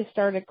actually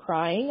started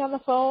crying on the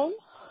phone,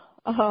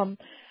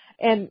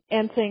 and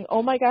saying,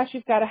 oh my gosh,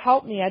 you've got to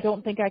help me. I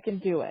don't think I can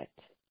do it.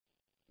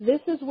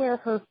 This is where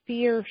her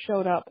fear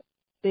showed up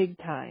big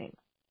time.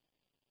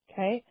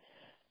 Okay?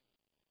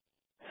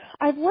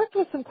 I've worked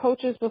with some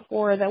coaches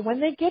before that when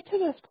they get to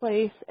this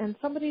place and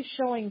somebody's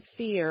showing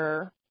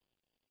fear,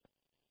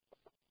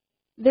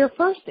 their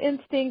first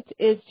instinct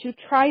is to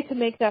try to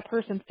make that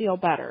person feel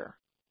better.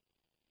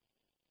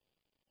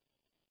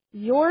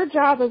 Your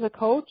job as a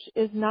coach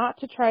is not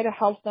to try to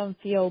help them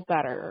feel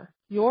better.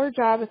 Your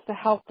job is to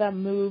help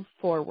them move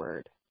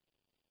forward.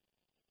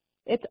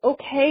 It's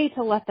okay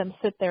to let them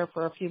sit there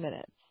for a few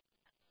minutes.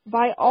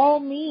 By all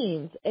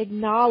means,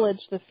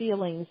 acknowledge the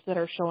feelings that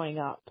are showing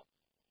up.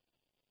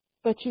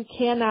 But you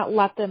cannot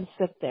let them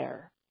sit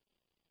there.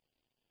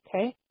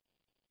 Okay?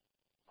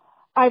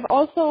 I've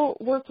also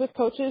worked with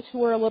coaches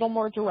who are a little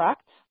more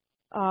direct,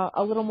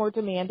 a little more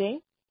demanding,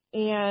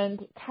 and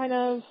kind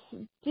of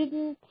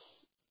didn't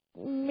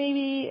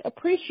maybe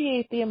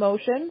appreciate the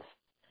emotions,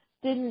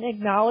 didn't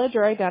acknowledge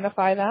or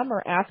identify them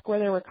or ask where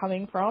they were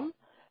coming from,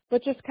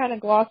 but just kind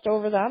of glossed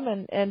over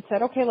them and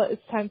said, okay,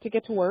 it's time to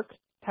get to work,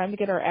 time to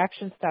get our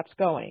action steps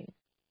going.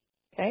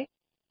 Okay?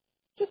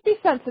 Just be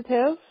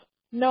sensitive.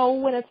 Know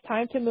when it's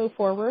time to move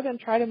forward and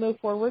try to move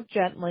forward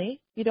gently.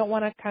 You don't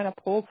want to kind of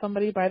pull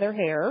somebody by their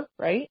hair,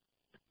 right?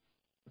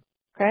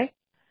 Okay?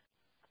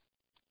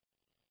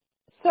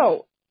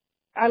 So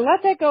I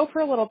let that go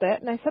for a little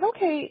bit and I said,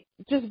 okay,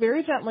 just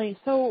very gently.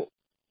 So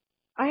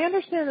I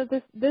understand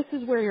that this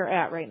is where you're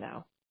at right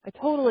now. I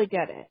totally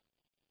get it.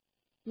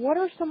 What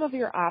are some of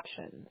your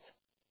options?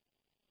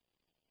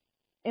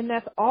 And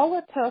that's all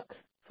it took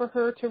for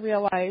her to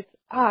realize,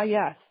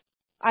 yes,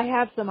 I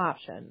have some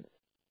options.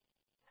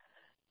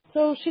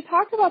 So she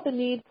talked about the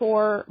need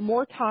for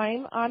more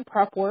time on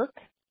prep work.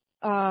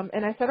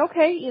 And I said,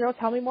 okay,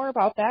 tell me more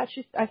about that.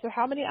 I said,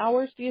 how many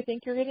hours do you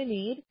think you're going to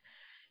need?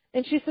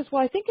 And she says,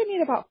 well, I think I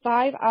need about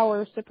 5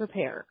 hours to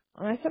prepare.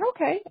 And I said,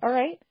 okay, all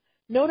right.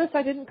 Notice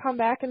I didn't come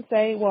back and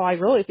say, well, I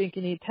really think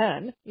you need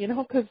 10,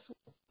 because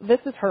this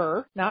is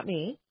her, not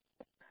me.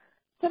 I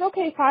said,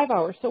 okay, 5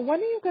 hours. So when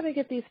are you going to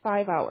get these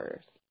 5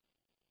 hours?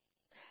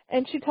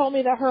 And she told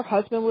me that her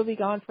husband would be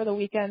gone for the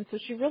weekend, so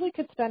she really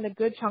could spend a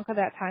good chunk of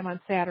that time on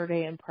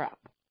Saturday in prep.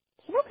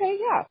 I said, okay,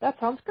 yeah, that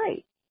sounds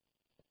great.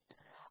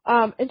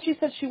 And she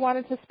said she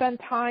wanted to spend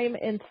time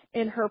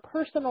in her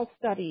personal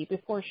study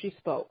before she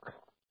spoke.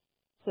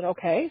 I said,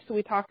 okay. So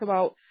we talked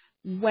about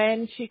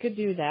when she could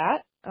do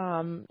that.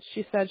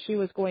 She said she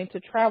was going to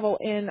travel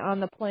in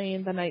on the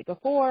plane the night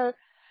before,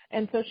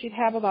 and so she'd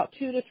have about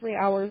 2 to 3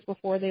 hours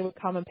before they would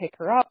come and pick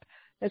her up,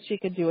 that she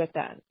could do it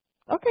then.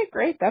 Okay,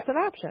 great. That's an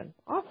option.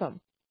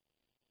 Awesome.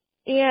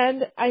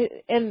 And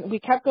we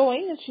kept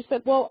going, and she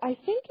said, well, I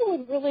think it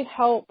would really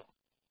help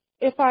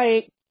if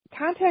I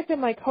contacted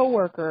my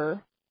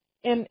coworker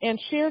and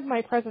shared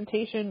my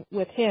presentation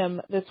with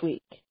him this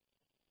week.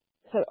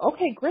 I said,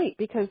 okay, great,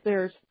 because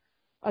there's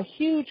a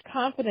huge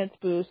confidence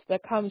boost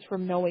that comes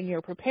from knowing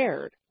you're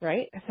prepared,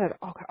 right? I said,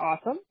 okay,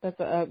 awesome. That's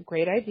a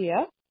great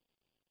idea.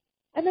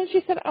 And then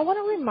she said, I want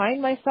to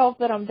remind myself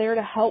that I'm there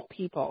to help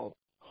people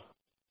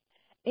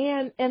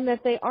and that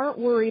they aren't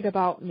worried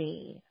about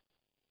me.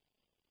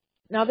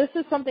 Now, this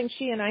is something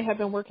she and I have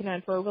been working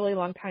on for a really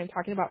long time,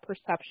 talking about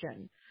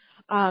perception.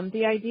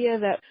 The idea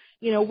that,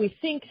 we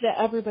think that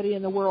everybody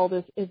in the world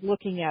is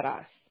looking at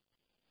us.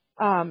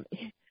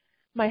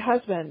 My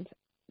husband,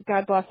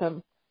 God bless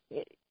him,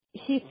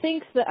 he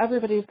thinks that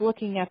everybody's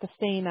looking at the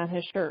stain on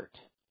his shirt.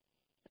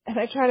 And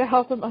I try to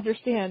help him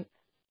understand,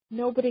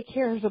 nobody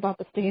cares about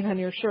the stain on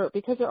your shirt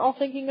because they're all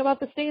thinking about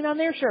the stain on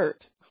their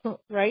shirt,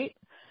 right?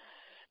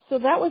 So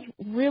that was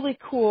really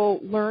cool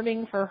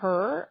learning for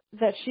her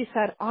that she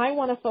said, I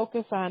want to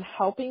focus on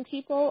helping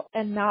people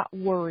and not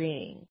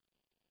worrying.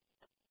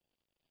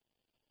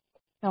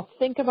 Now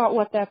think about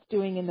what that's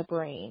doing in the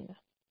brain.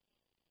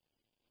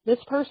 This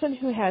person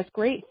who has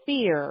great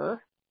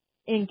fear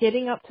in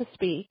getting up to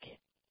speak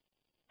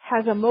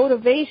has a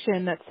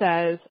motivation that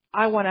says,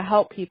 I want to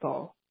help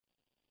people.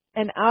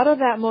 And out of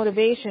that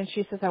motivation,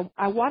 she says,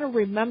 I want to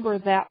remember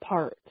that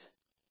part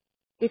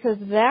because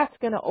that's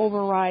going to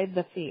override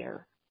the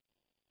fear.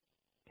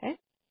 Okay?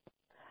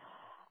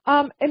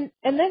 And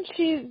then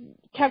she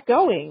kept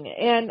going.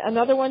 And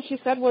another one she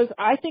said was,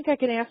 I think I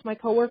can ask my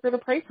coworker to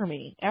pray for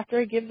me. After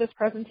I give this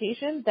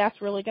presentation,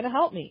 that's really going to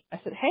help me.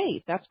 I said,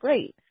 hey, that's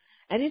great.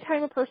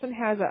 Anytime a person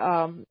has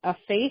a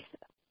faith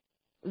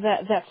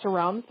that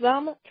surrounds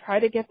them, try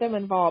to get them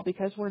involved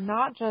because we're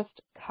not just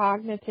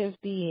cognitive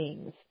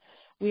beings.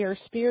 We are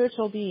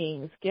spiritual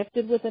beings,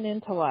 gifted with an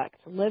intellect,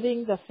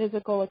 living the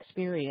physical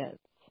experience.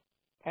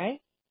 Okay?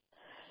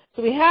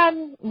 So we had,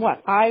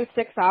 5,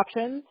 6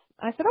 options?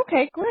 I said,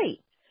 okay,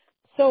 great.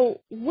 So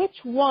which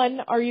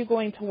one are you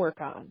going to work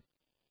on?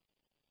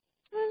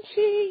 And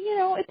she,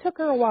 it took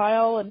her a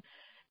while, and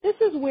this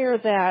is where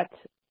that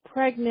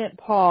pregnant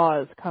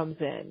pause comes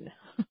in.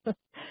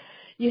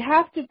 You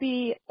have to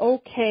be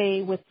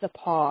okay with the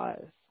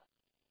pause.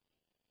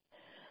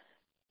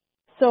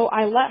 So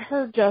I let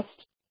her just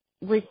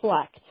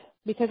reflect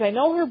because I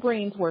know her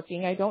brain's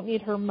working. I don't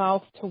need her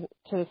mouth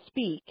to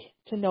speak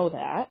to know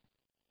that.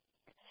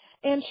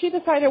 And she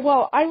decided,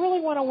 well, I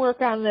really want to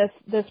work on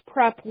this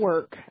prep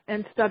work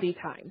and study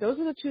time. Those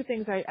are the two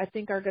things I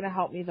think are going to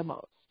help me the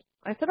most.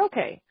 I said,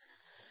 okay.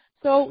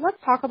 So let's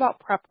talk about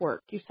prep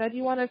work. You said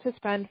you wanted to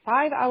spend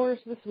 5 hours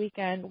this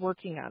weekend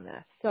working on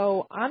this.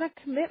 So on a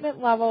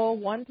commitment level,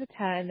 1 to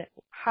 10,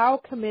 how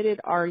committed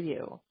are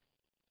you?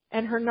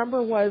 And her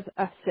number was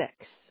a 6.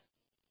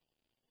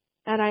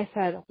 And I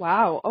said,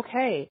 wow,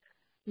 okay,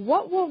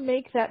 what will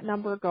make that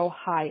number go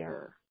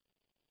higher?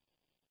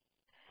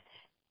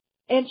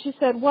 And she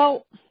said,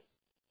 well,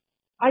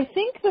 I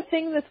think the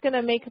thing that's going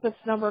to make this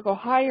number go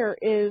higher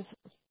is,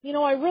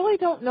 I really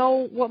don't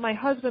know what my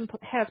husband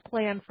has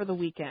planned for the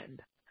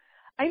weekend.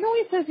 I know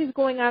he says he's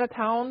going out of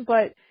town,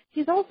 but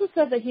he's also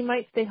said that he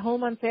might stay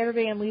home on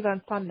Saturday and leave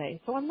on Sunday,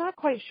 so I'm not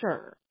quite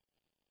sure.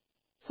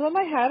 So in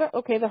my head,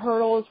 okay, the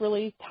hurdle is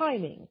really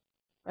timing,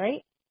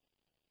 right?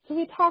 So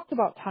we talked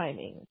about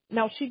timing.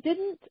 Now, she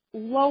didn't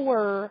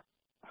lower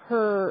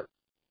her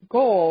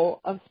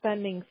goal of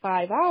spending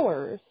 5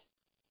 hours.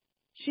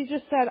 She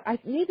just said, I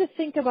need to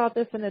think about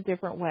this in a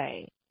different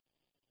way.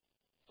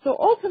 So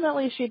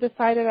ultimately, she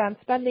decided on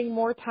spending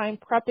more time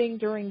prepping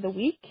during the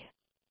week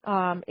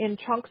in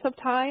chunks of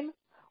time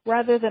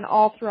rather than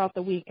all throughout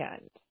the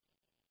weekend.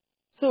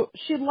 So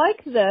she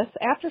liked this.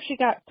 After she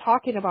got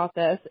talking about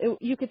this,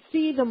 you could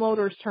see the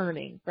motors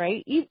turning,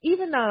 right?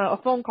 Even on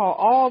a phone call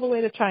all the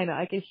way to China,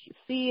 I could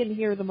see and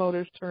hear the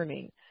motors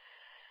turning.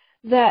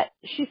 That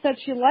she said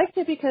she liked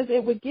it because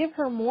it would give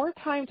her more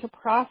time to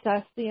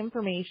process the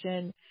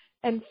information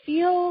and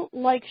feel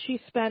like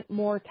she spent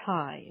more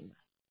time.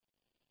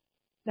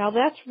 Now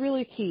that's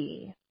really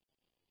key.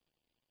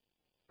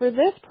 For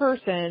this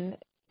person,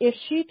 if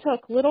she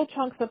took little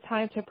chunks of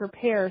time to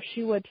prepare,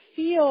 she would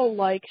feel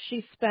like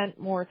she spent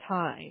more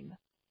time.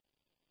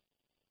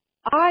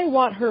 I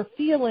want her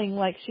feeling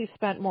like she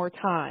spent more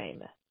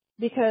time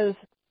because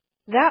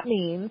that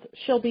means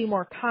she'll be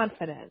more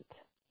confident.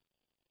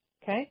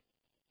 Okay?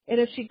 And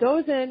if she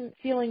goes in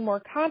feeling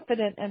more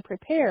confident and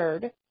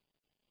prepared,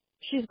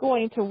 she's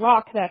going to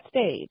rock that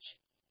stage.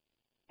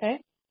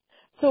 Okay?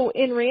 So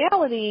in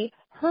reality,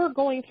 her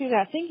going through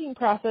that thinking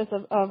process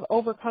of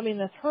overcoming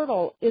this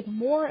hurdle is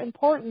more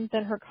important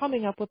than her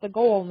coming up with the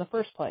goal in the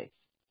first place.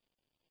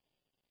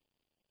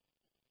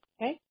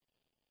 Okay?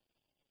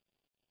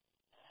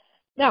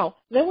 Now,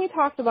 then we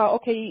talked about,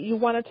 okay, you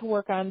wanted to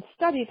work on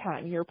study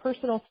time, your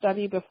personal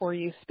study before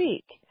you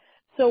speak.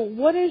 So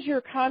what is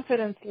your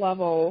confidence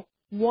level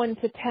 1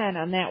 to 10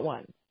 on that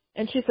one?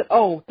 And she said,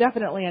 oh,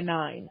 definitely a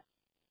 9.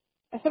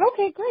 I said,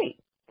 okay, great.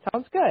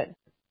 Sounds good.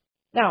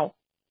 Now,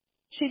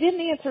 she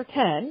didn't answer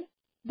 10,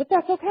 but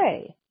that's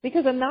okay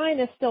because a 9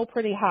 is still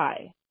pretty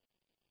high.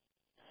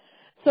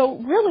 So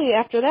really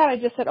after that, I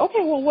just said, okay,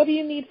 well, what do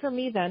you need from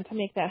me then to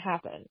make that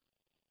happen?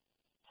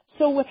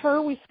 So with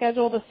her, we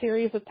scheduled a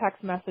series of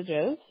text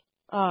messages,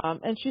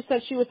 and she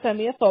said she would send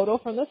me a photo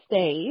from the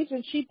stage,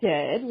 and she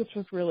did, which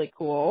was really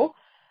cool.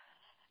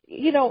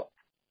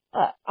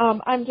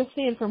 I'm just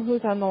seeing from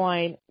who's on the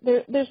line.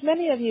 There's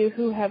many of you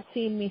who have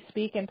seen me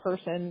speak in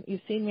person.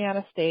 You've seen me on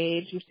a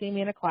stage. You've seen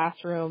me in a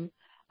classroom.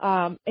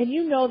 And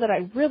you know that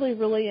I really,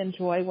 really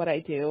enjoy what I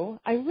do.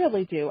 I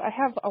really do. I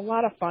have a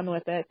lot of fun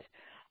with it.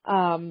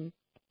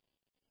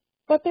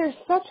 But there's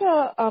such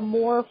a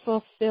more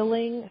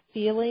fulfilling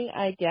feeling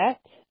I get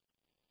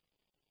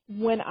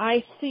when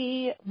I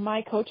see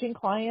my coaching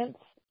clients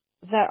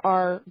that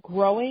are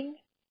growing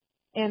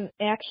and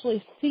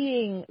actually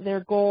seeing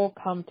their goal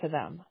come to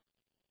them.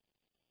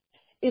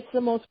 It's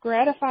the most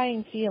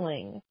gratifying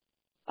feeling.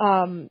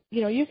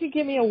 You could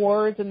give me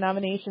awards and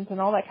nominations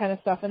and all that kind of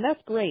stuff, and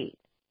that's great.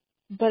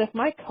 But if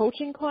my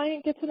coaching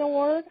client gets an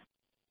award,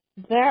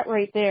 that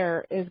right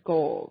there is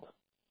gold.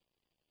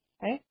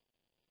 Okay?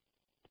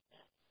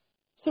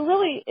 So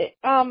really,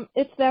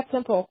 it's that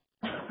simple.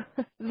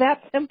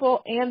 That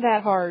simple and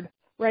that hard,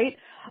 right?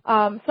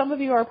 Some of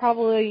you are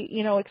probably,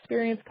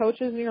 experienced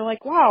coaches and you're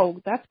like, wow,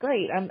 that's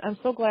great. I'm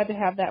so glad to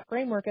have that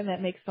framework and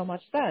that makes so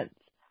much sense.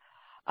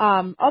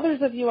 Others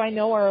of you I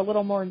know are a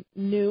little more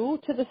new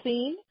to the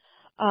scene,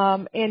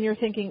 and you're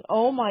thinking,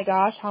 oh my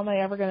gosh, how am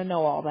I ever going to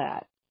know all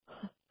that?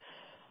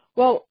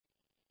 Well,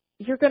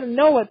 you're going to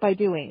know it by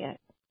doing it.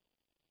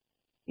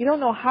 You don't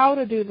know how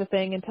to do the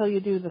thing until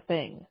you do the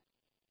thing.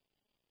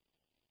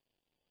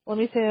 Let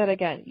me say that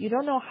again. You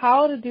don't know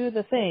how to do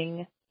the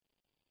thing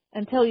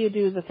until you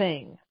do the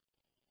thing.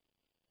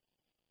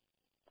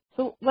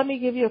 So let me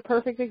give you a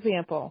perfect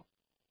example.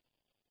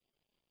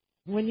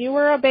 When you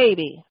were a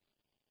baby,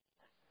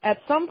 at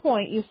some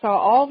point you saw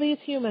all these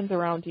humans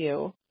around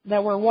you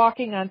that were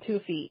walking on 2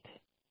 feet.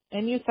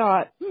 And you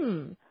thought,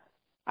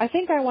 I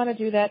think I want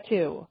to do that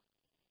too.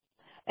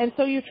 And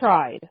so you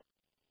tried.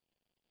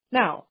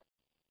 Now,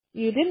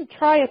 you didn't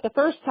try it the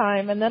first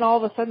time and then all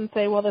of a sudden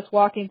say, well, this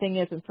walking thing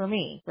isn't for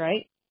me,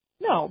 right?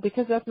 No,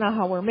 because that's not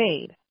how we're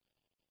made.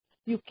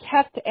 You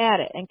kept at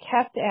it and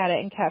kept at it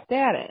and kept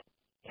at it,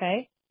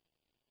 okay?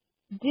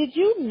 Did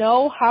you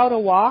know how to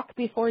walk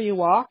before you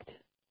walked?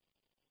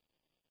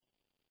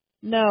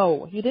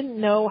 No, you didn't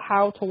know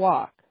how to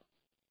walk.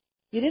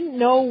 You didn't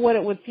know what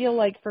it would feel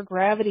like for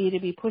gravity to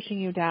be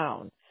pushing you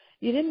down.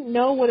 You didn't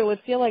know what it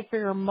would feel like for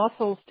your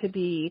muscles to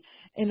be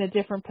in a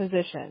different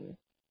position,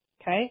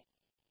 okay?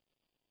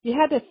 You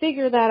had to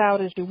figure that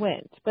out as you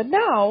went. But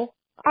now,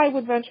 I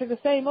would venture to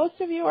say most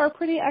of you are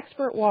pretty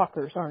expert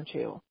walkers, aren't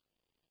you?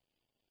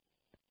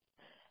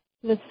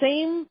 The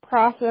same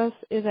process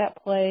is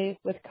at play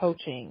with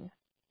coaching.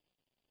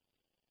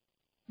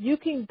 You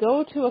can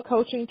go to a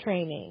coaching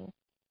training.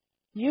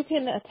 You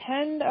can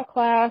attend a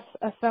class,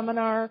 a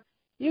seminar.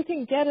 You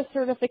can get a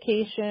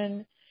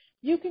certification.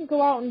 You can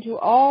go out and do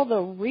all the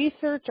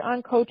research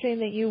on coaching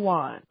that you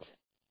want.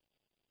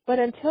 But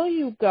until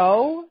you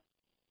go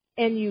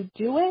and you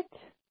do it,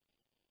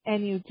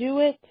 and you do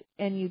it,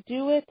 and you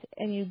do it,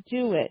 and you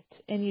do it,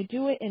 and you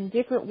do it in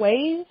different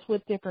ways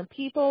with different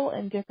people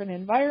and different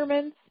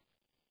environments,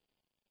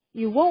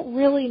 you won't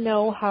really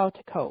know how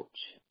to coach.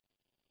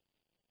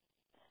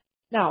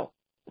 Now,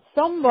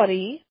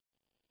 somebody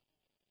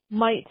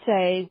might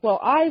say, well,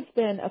 I've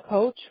been a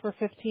coach for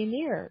 15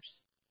 years.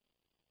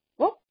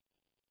 Well,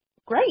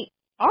 great,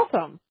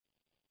 awesome.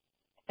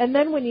 And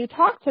then when you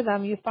talk to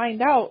them, you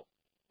find out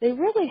they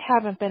really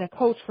haven't been a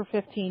coach for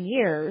 15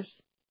 years.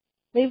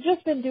 They've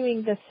just been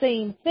doing the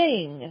same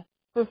thing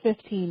for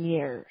 15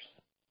 years.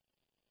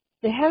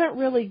 They haven't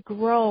really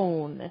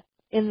grown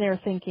in their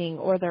thinking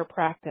or their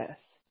practice.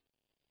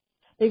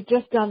 They've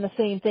just done the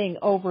same thing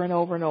over and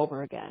over and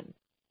over again.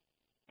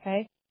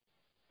 Okay?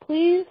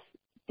 Please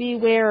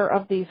beware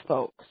of these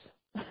folks.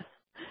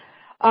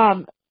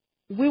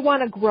 We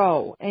want to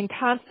grow and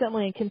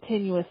constantly and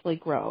continuously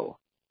grow.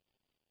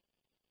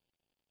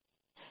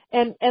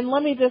 And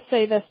let me just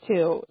say this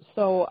too.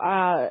 So,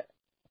 I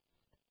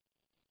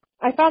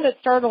found it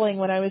startling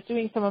when I was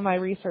doing some of my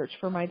research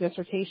for my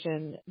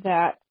dissertation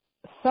that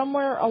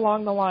somewhere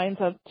along the lines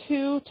of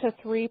 2 to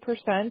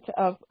 3%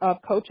 of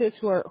coaches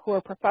who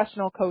are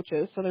professional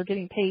coaches, so they're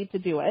getting paid to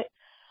do it,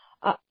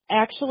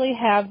 actually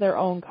have their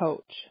own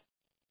coach.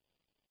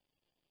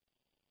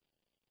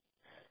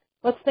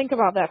 Let's think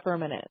about that for a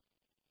minute.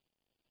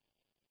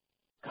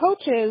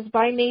 Coaches,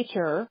 by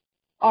nature,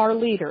 are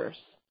leaders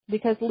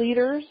because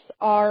leaders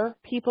are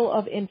people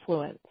of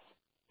influence.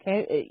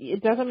 Okay,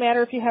 it doesn't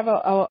matter if you have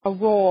a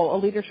role, a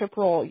leadership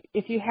role.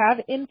 If you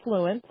have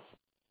influence,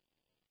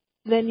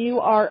 then you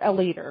are a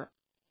leader.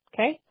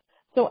 Okay,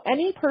 so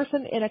any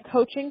person in a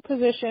coaching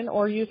position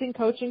or using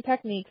coaching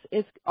techniques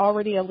is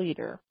already a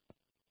leader.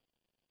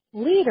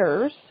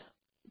 Leaders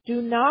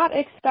do not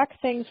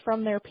expect things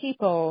from their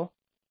people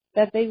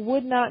that they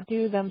would not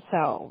do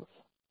themselves.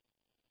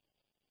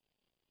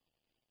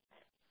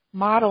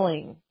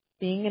 Modeling,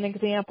 being an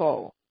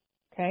example.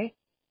 Okay,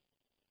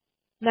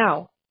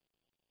 now,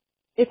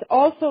 it's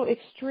also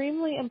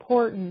extremely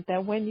important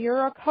that when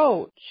you're a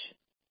coach,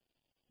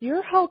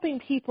 you're helping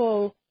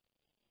people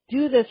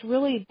do this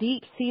really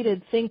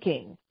deep-seated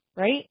thinking,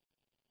 right?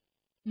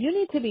 You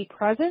need to be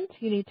present.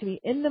 You need to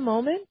be in the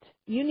moment.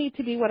 You need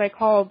to be what I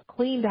call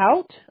cleaned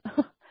out,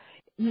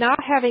 not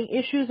having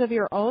issues of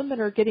your own that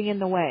are getting in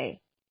the way.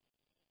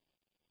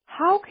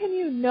 How can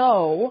you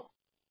know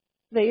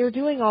that you're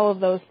doing all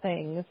of those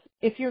things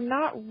if you're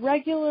not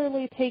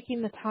regularly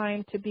taking the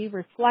time to be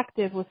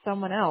reflective with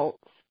someone else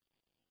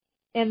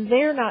and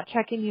they're not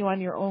checking you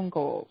on your own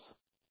goals.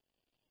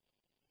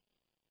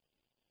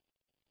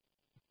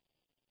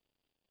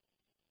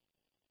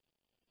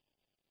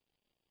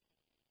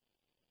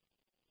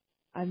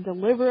 I'm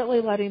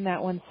deliberately letting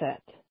that one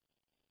sit.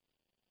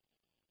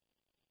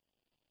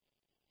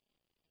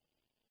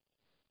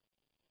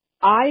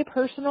 I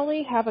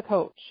personally have a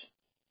coach.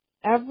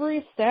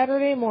 Every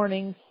Saturday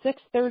morning,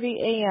 6:30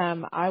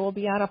 a.m., I will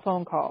be on a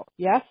phone call.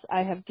 Yes,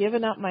 I have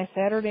given up my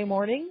Saturday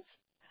mornings.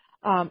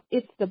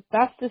 It's the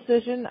best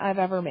decision I've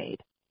ever made.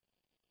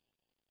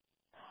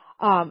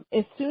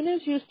 As soon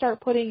as you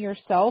start putting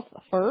yourself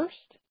first,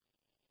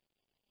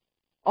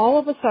 all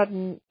of a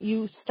sudden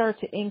you start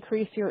to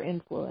increase your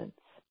influence.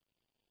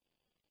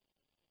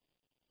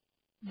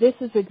 This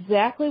is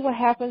exactly what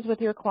happens with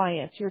your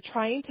clients. You're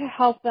trying to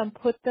help them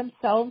put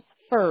themselves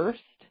first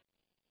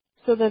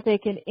so that they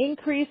can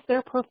increase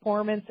their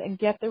performance and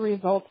get the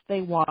results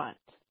they want.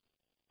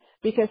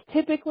 Because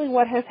typically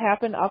what has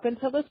happened up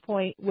until this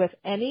point with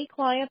any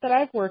client that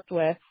I've worked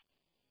with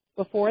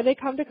before they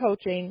come to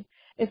coaching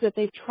is that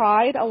they've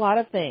tried a lot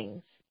of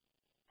things.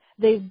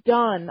 They've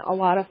done a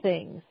lot of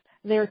things.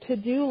 Their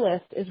to-do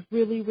list is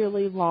really,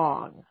 really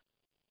long.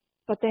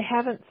 But they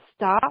haven't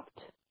stopped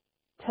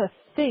to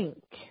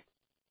think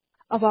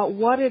about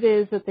what it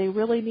is that they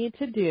really need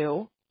to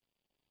do,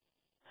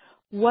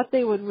 what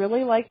they would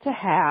really like to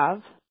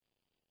have,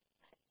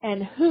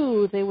 and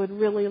who they would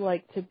really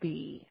like to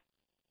be.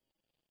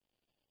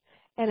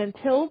 And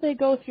until they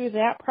go through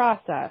that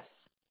process,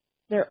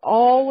 they're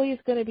always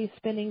going to be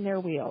spinning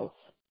their wheels.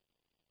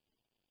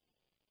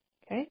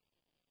 Okay?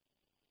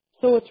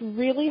 So it's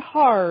really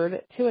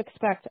hard to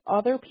expect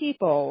other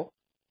people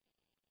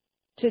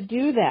to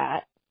do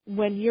that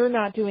when you're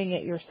not doing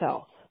it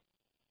yourself.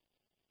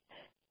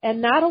 And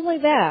not only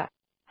that,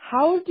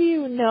 how do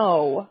you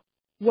know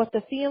what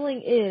the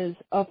feeling is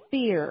of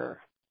fear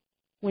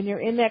when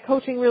you're in that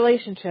coaching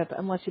relationship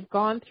unless you've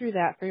gone through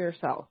that for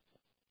yourself?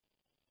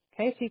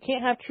 Okay, so you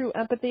can't have true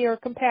empathy or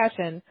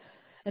compassion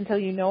until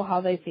you know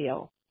how they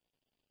feel.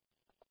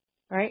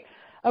 All right?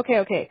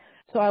 Okay.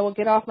 So I will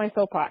get off my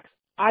soapbox.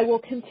 I will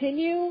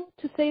continue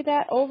to say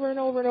that over and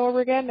over and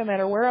over again, no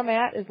matter where I'm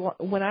at.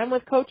 When I'm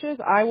with coaches,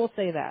 I will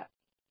say that.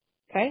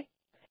 Okay?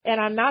 And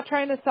I'm not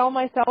trying to sell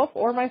myself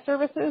or my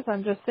services.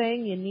 I'm just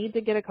saying you need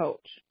to get a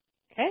coach.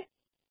 Okay?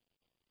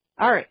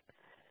 All right.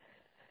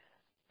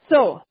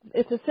 So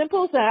it's as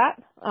simple as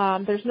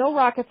that. There's no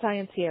rocket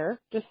science here,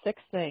 just 6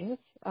 things.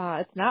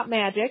 It's not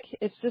magic.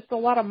 It's just a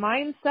lot of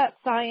mindset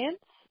science,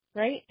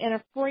 right, and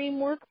a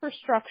framework for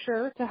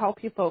structure to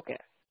help you focus.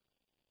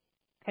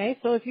 Okay,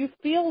 so if you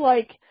feel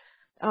like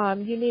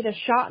you need a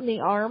shot in the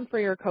arm for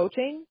your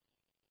coaching,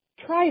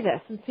 try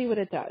this and see what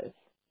it does.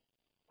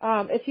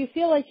 If you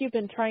feel like you've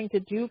been trying to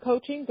do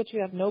coaching but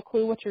you have no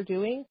clue what you're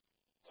doing,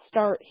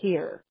 start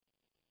here.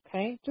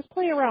 Okay, just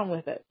play around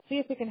with it. See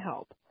if it can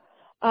help.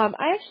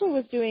 I actually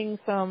was doing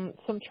some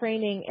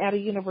training at a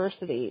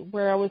university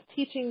where I was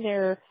teaching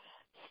their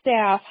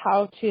staff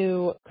how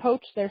to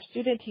coach their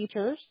student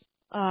teachers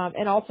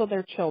and also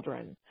their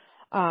children.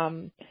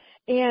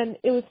 And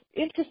it was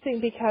interesting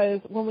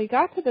because when we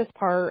got to this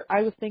part,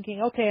 I was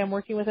thinking, okay, I'm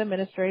working with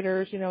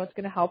administrators, it's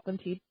going to help them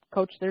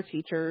coach their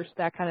teachers,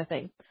 that kind of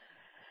thing.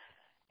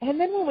 And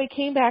then when we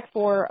came back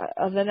for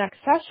the next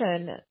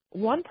session,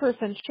 one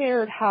person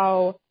shared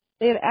how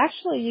they had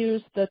actually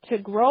used the To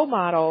Grow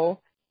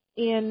model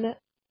in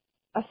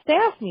a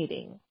staff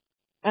meeting.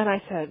 And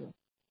I said,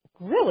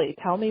 really?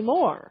 Tell me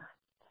more.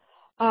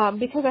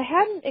 Because I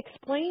hadn't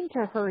explained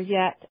to her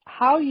yet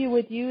how you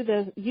would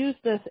use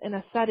this in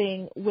a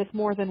setting with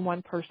more than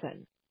one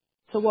person.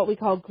 So what we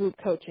call group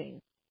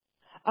coaching.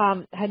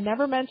 Had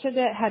never mentioned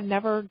it, had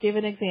never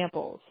given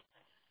examples.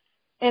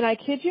 And I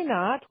kid you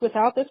not,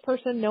 without this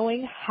person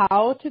knowing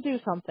how to do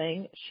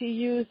something, she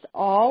used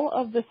all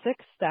of the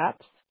 6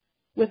 steps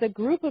with a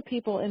group of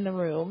people in the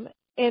room,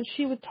 and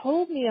she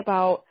told me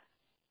about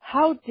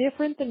how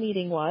different the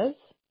meeting was,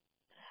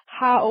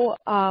 how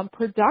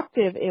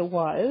productive it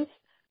was.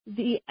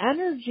 The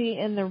energy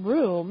in the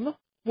room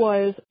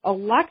was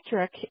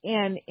electric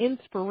and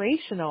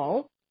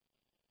inspirational.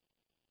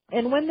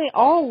 And when they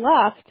all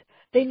left,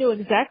 they knew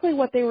exactly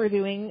what they were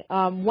doing,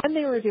 when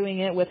they were doing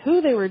it, with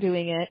who they were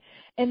doing it,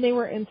 and they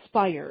were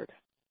inspired.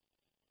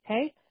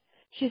 Okay?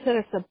 She said,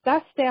 it's the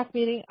best staff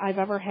meeting I've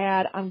ever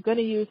had. I'm going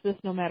to use this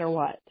no matter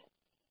what.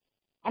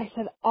 I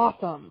said,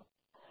 awesome.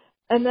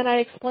 And then I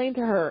explained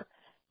to her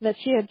that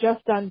she had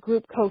just done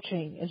group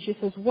coaching. And she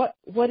says,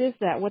 what is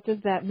that? What does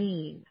that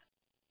mean?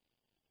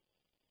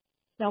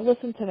 Now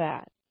listen to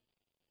that.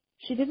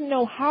 She didn't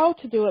know how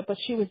to do it, but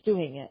she was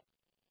doing it.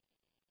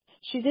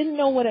 She didn't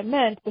know what it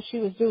meant, but she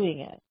was doing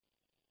it.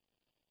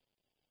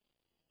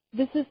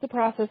 This is the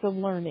process of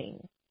learning,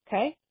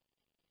 okay?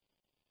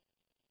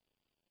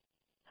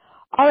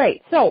 All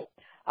right, so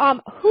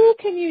who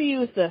can you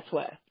use this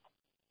with?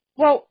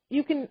 Well,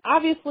 you can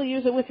obviously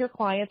use it with your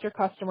clients or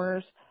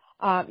customers.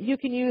 You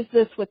can use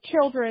this with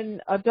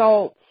children,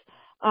 adults.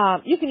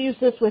 You can use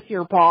this with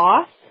your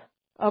boss,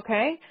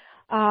 Okay.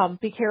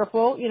 Be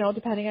careful,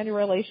 depending on your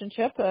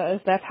relationship,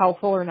 if that's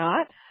helpful or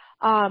not.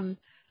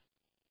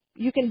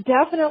 You can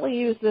definitely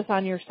use this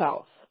on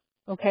yourself.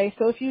 Okay.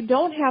 So if you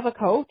don't have a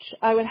coach,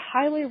 I would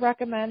highly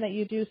recommend that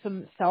you do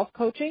some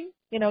self-coaching.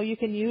 You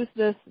can use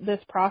this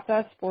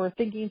process for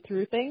thinking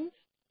through things.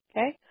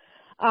 Okay.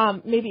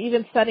 Maybe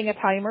even setting a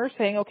timer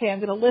saying, okay, I'm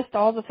going to list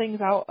all the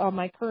things out of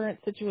my current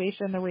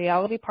situation, the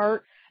reality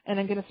part, and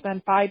I'm going to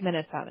spend 5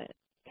 minutes on it.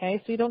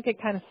 Okay. So you don't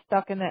get kind of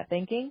stuck in that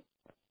thinking.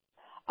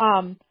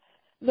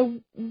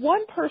 The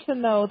one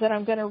person, though, that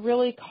I'm going to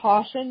really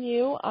caution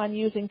you on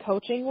using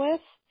coaching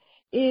with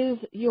is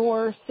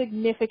your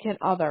significant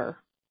other,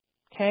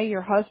 okay?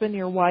 Your husband,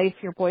 your wife,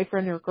 your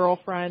boyfriend, your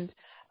girlfriend,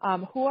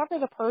 whoever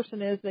the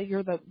person is that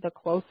you're the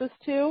closest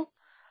to,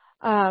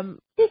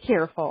 be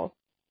careful.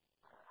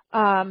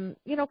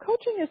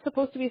 Coaching is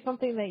supposed to be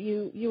something that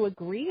you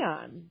agree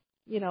on,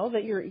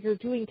 that you're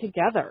doing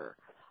together.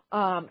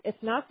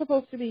 It's not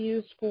supposed to be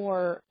used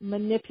for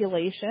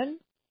manipulation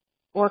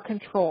or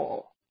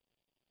control.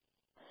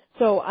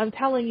 So I'm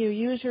telling you,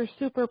 use your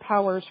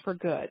superpowers for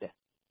good.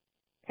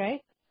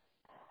 Okay?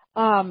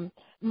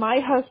 My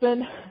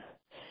husband,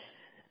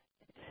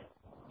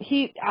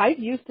 I've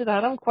used it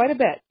on him quite a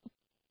bit,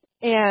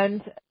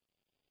 and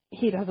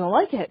he doesn't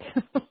like it.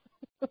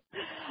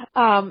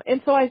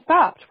 And so I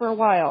stopped for a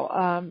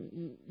while,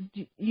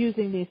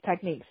 using these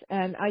techniques,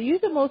 and I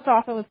use it most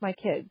often with my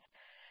kids.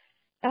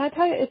 And I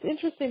tell you, it's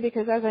interesting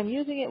because as I'm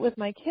using it with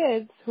my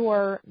kids who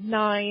are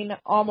 9,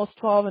 almost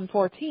 12, and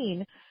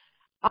 14,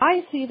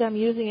 I see them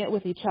using it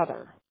with each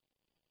other.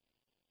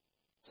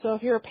 So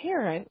if you're a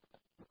parent,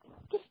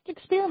 just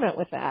experiment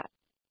with that,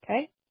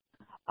 okay?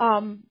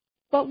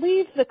 But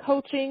leave the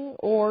coaching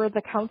or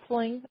the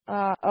counseling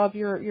of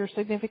your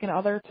significant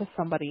other to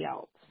somebody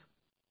else,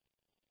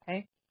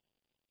 okay?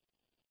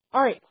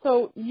 All right,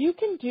 so you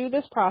can do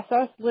this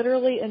process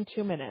literally in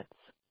 2 minutes.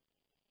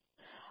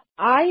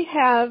 I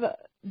have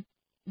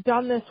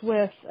done this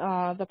with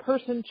the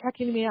person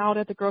checking me out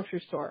at the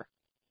grocery store.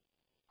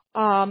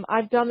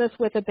 I've done this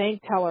with a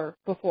bank teller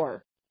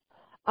before.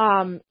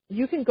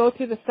 You can go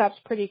through the steps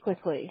pretty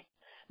quickly.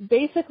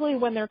 Basically,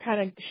 when they're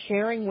kind of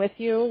sharing with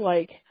you,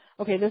 like,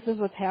 okay, this is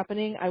what's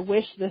happening, I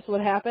wish this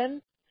would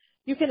happen,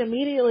 you can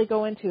immediately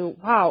go into,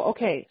 wow,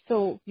 okay,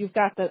 so you've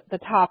got the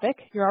topic,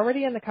 you're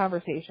already in the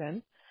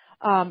conversation.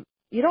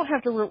 You don't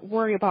have to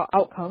worry about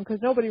outcome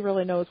because nobody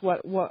really knows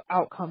what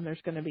outcome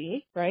there's going to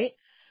be, right?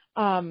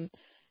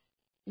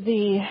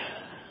 The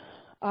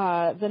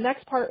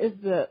next part is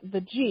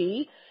the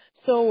G.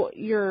 So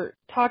you're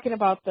talking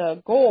about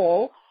the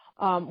goal,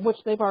 which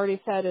they've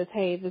already said is,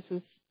 hey, this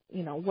is,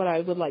 what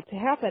I would like to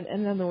happen.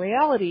 And then the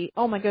reality,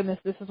 oh my goodness,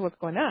 this is what's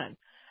going on.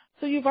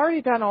 So you've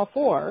already done all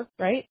 4,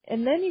 right?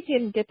 And then you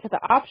can get to the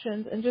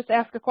options and just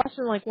ask a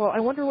question like, well, I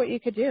wonder what you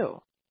could do.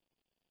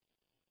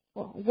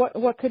 Well,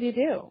 what could you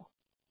do?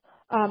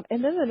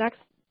 And then the next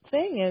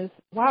thing is,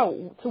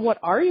 wow, so what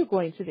are you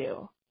going to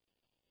do?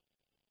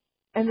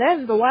 And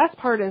then the last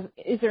part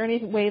is there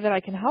any way that I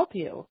can help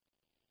you?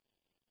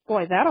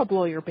 Boy, that'll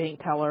blow your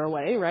bank teller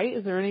away, right?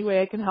 Is there any way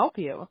I can help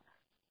you?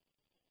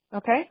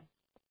 Okay?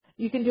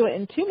 You can do it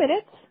in 2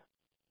 minutes,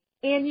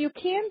 and you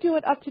can do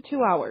it up to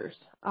 2 hours.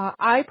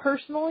 I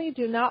personally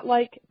do not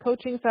like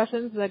coaching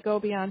sessions that go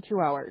beyond 2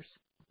 hours.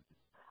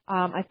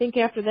 I think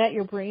after that,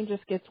 your brain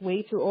just gets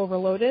way too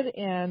overloaded,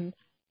 and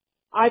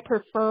I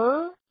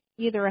prefer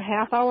either a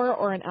half hour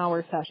or an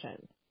hour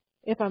session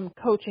if I'm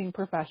coaching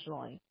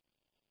professionally.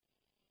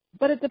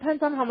 But it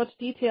depends on how much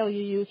detail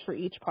you use for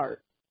each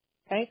part.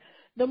 Okay?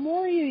 The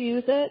more you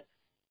use it,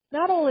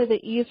 not only the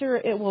easier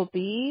it will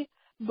be,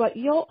 but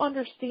you'll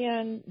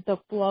understand the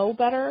flow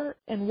better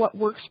and what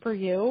works for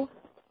you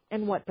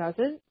and what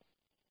doesn't.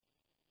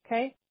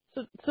 Okay?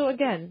 So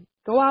again,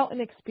 go out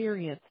and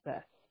experience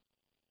this.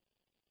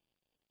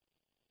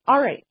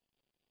 All right.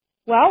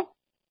 Well,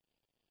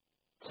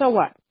 so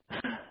what?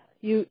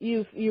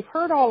 You've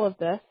heard all of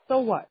this. So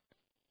what?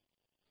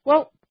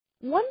 Well,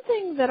 one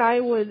thing that I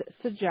would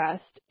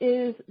suggest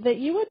is that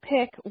you would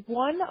pick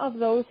one of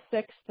those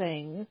 6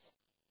 things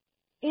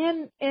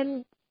and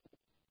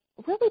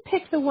really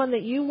pick the one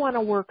that you want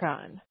to work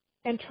on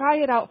and try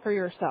it out for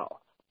yourself.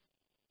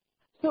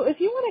 So if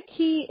you want to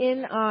key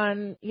in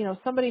on,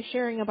 somebody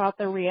sharing about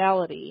their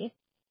reality,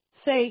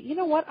 say, you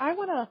know what, I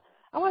want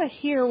to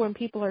hear when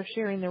people are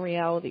sharing the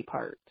reality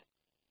part.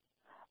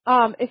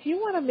 If you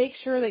want to make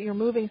sure that you're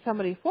moving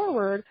somebody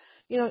forward,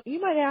 you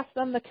might ask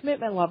them the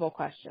commitment level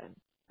question,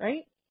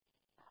 right?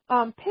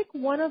 Pick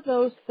one of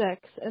those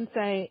 6 and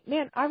say,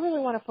 man, I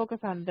really want to focus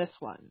on this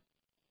one.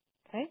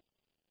 Okay?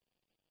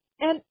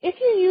 And if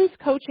you use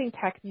coaching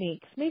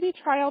techniques, maybe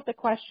try out the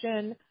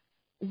question,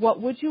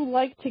 what would you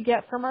like to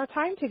get from our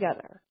time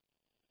together?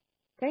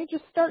 Okay,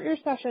 just start your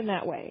session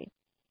that way.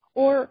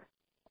 Or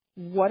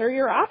what are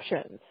your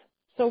options?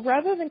 So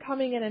rather than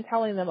coming in and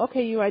telling them,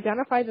 okay, you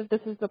identified that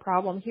this is the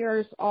problem,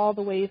 here's all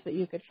the ways that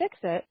you could fix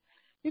it,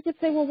 you could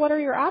say, well, what are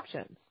your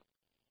options?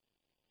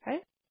 Okay?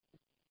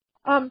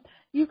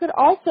 You could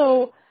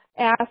also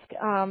ask,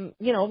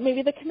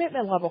 maybe the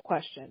commitment level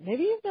question.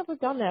 Maybe you've never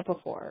done that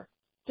before.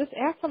 just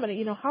ask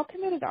somebody, how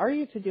committed are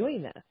you to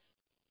doing this?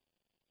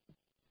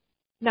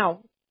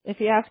 Now, if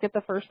you ask it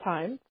the first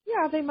time,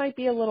 yeah, they might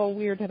be a little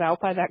weirded out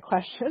by that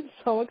question,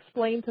 so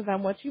explain to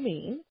them what you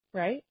mean,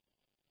 right?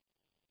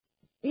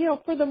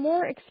 For the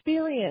more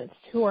experienced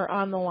who are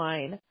on the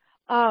line,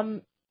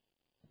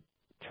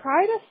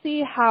 try to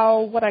see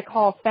how, what I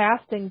call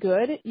fast and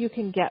good, you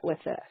can get with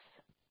this,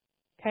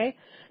 okay?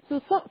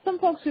 So some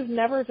folks who've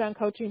never done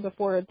coaching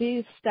before,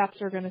 these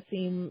steps are going to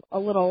seem a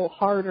little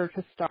harder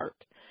to start.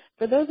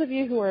 For those of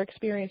you who are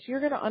experienced, you're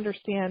going to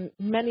understand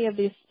many of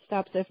these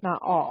steps, if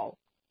not all.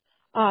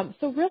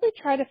 So really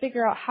try to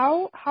figure out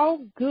how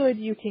good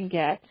you can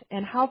get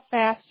and how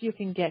fast you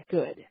can get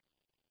good,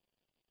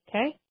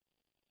 okay?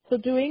 So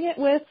doing it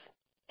with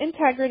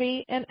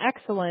integrity and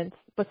excellence,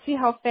 but see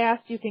how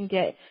fast you can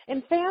get.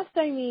 And fast,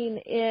 I mean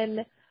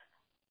in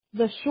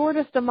the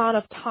shortest amount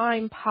of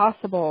time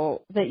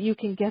possible that you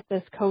can get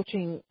this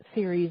coaching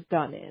series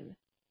done in.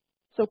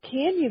 So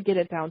can you get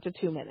it down to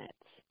 2 minutes?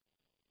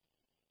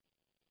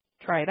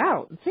 Try it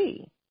out and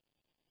see.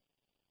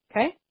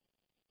 Okay?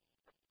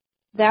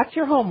 That's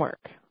your homework.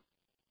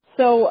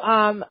 So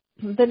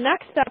the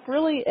next step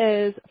really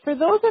is, for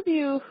those of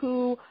you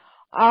who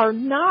are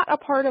not a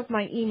part of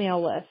my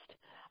email list,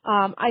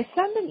 I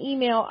send an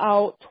email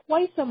out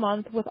twice a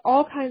month with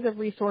all kinds of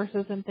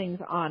resources and things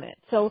on it.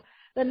 So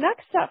the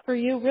next step for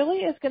you really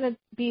is going to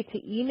be to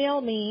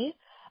email me.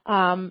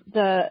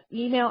 The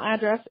email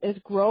address is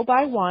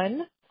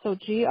growby1, so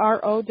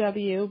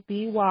GROWBY,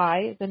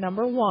 the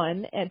number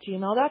 1 at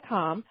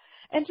gmail.com,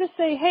 and just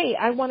say, hey,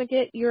 I want to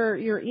get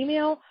your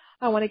email.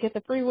 I want to get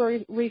the free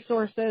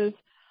resources.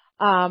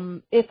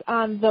 It's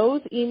on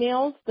those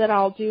emails that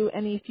I'll do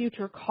any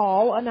future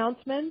call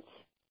announcements,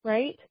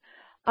 right?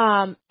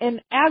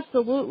 And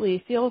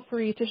absolutely feel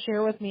free to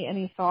share with me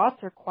any thoughts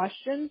or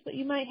questions that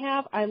you might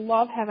have. I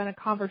love having a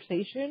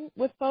conversation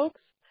with folks.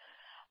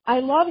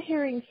 I love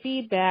hearing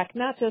feedback,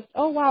 not just,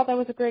 oh, wow, that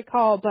was a great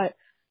call, but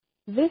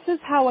this is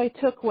how I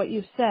took what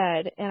you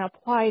said and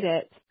applied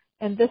it,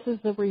 and this is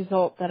the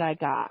result that I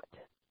got.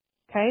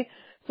 Okay?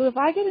 So if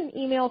I get an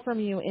email from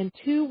you in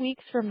 2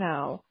 weeks from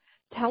now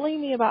telling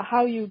me about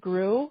how you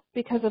grew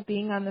because of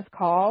being on this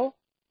call,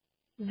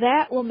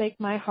 that will make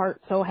my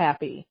heart so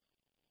happy.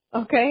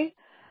 Okay?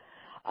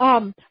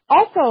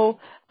 Also,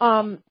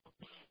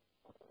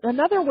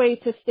 another way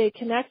to stay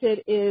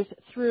connected is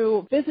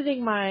through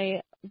visiting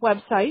my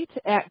website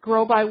at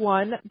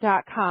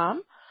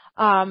growby1.com.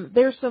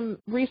 There's some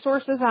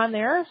resources on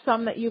there,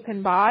 some that you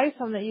can buy,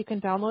 some that you can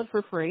download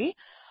for free.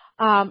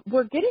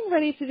 We're getting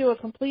ready to do a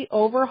complete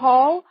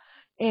overhaul,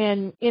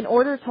 and in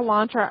order to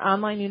launch our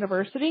online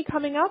university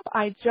coming up,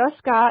 I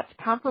just got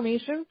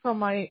confirmation from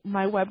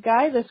my web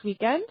guy this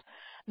weekend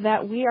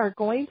that we are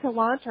going to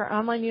launch our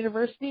online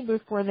university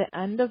before the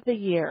end of the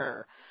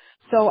year.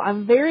 So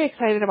I'm very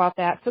excited about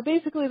that. So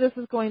basically this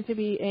is going to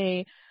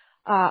be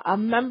a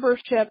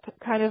membership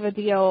kind of a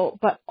deal,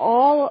 but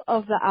all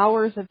of the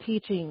hours of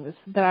teachings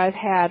that I've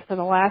had for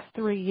the last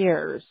 3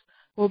 years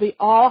will be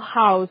all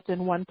housed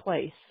in one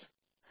place.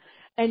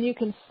 And you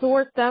can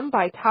sort them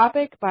by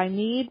topic, by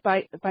need,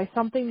 by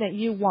something that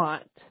you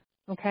want.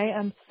 Okay?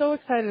 I'm so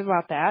excited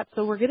about that.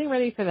 So we're getting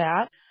ready for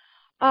that.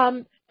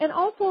 And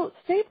also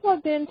stay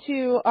plugged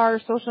into our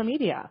social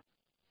media,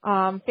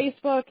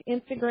 Facebook,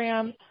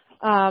 Instagram,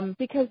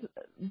 because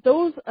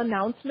those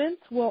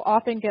announcements will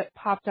often get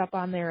popped up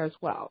on there as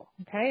well.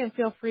 Okay? And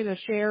feel free to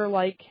share,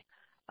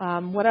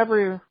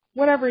 whatever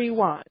you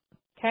want.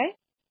 Okay?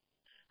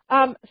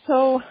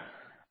 So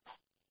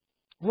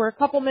we're a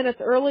couple minutes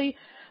early,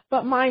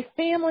 but my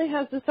family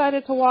has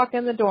decided to walk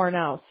in the door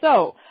now.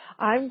 So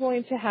I'm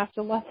going to have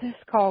to let this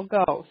call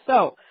go.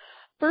 So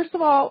first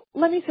of all,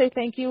 let me say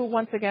thank you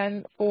once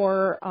again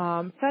for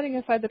setting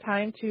aside the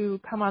time to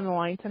come on the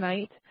line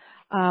tonight.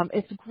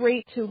 It's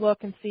great to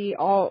look and see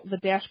all the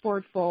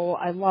dashboard full.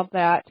 I love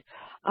that.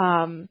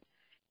 And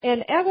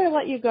as I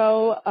let you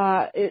go,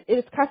 it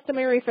is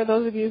customary for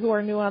those of you who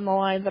are new on the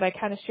line that I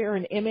kind of share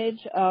an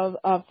image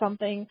of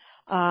something.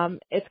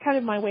 It's kind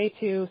of my way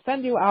to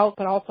send you out,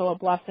 but also a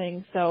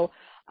blessing. So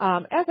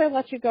as I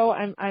let you go,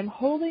 I'm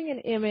holding an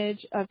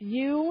image of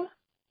you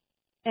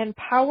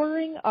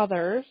empowering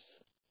others,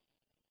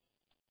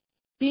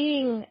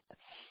 being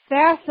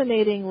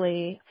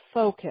fascinatingly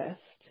focused,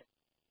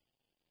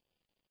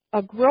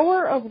 a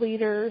grower of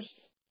leaders,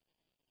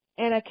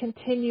 and a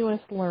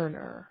continuous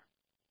learner.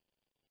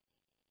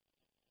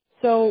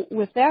 So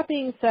with that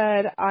being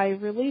said, I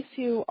release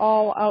you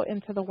all out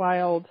into the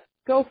wild.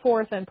 Go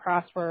forth and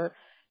prosper.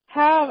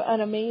 Have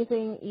an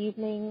amazing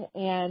evening,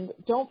 and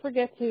don't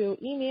forget to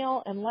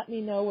email and let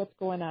me know what's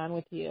going on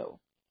with you.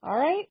 All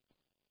right?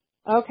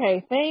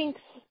 Okay,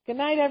 thanks. Good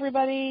night,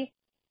 everybody.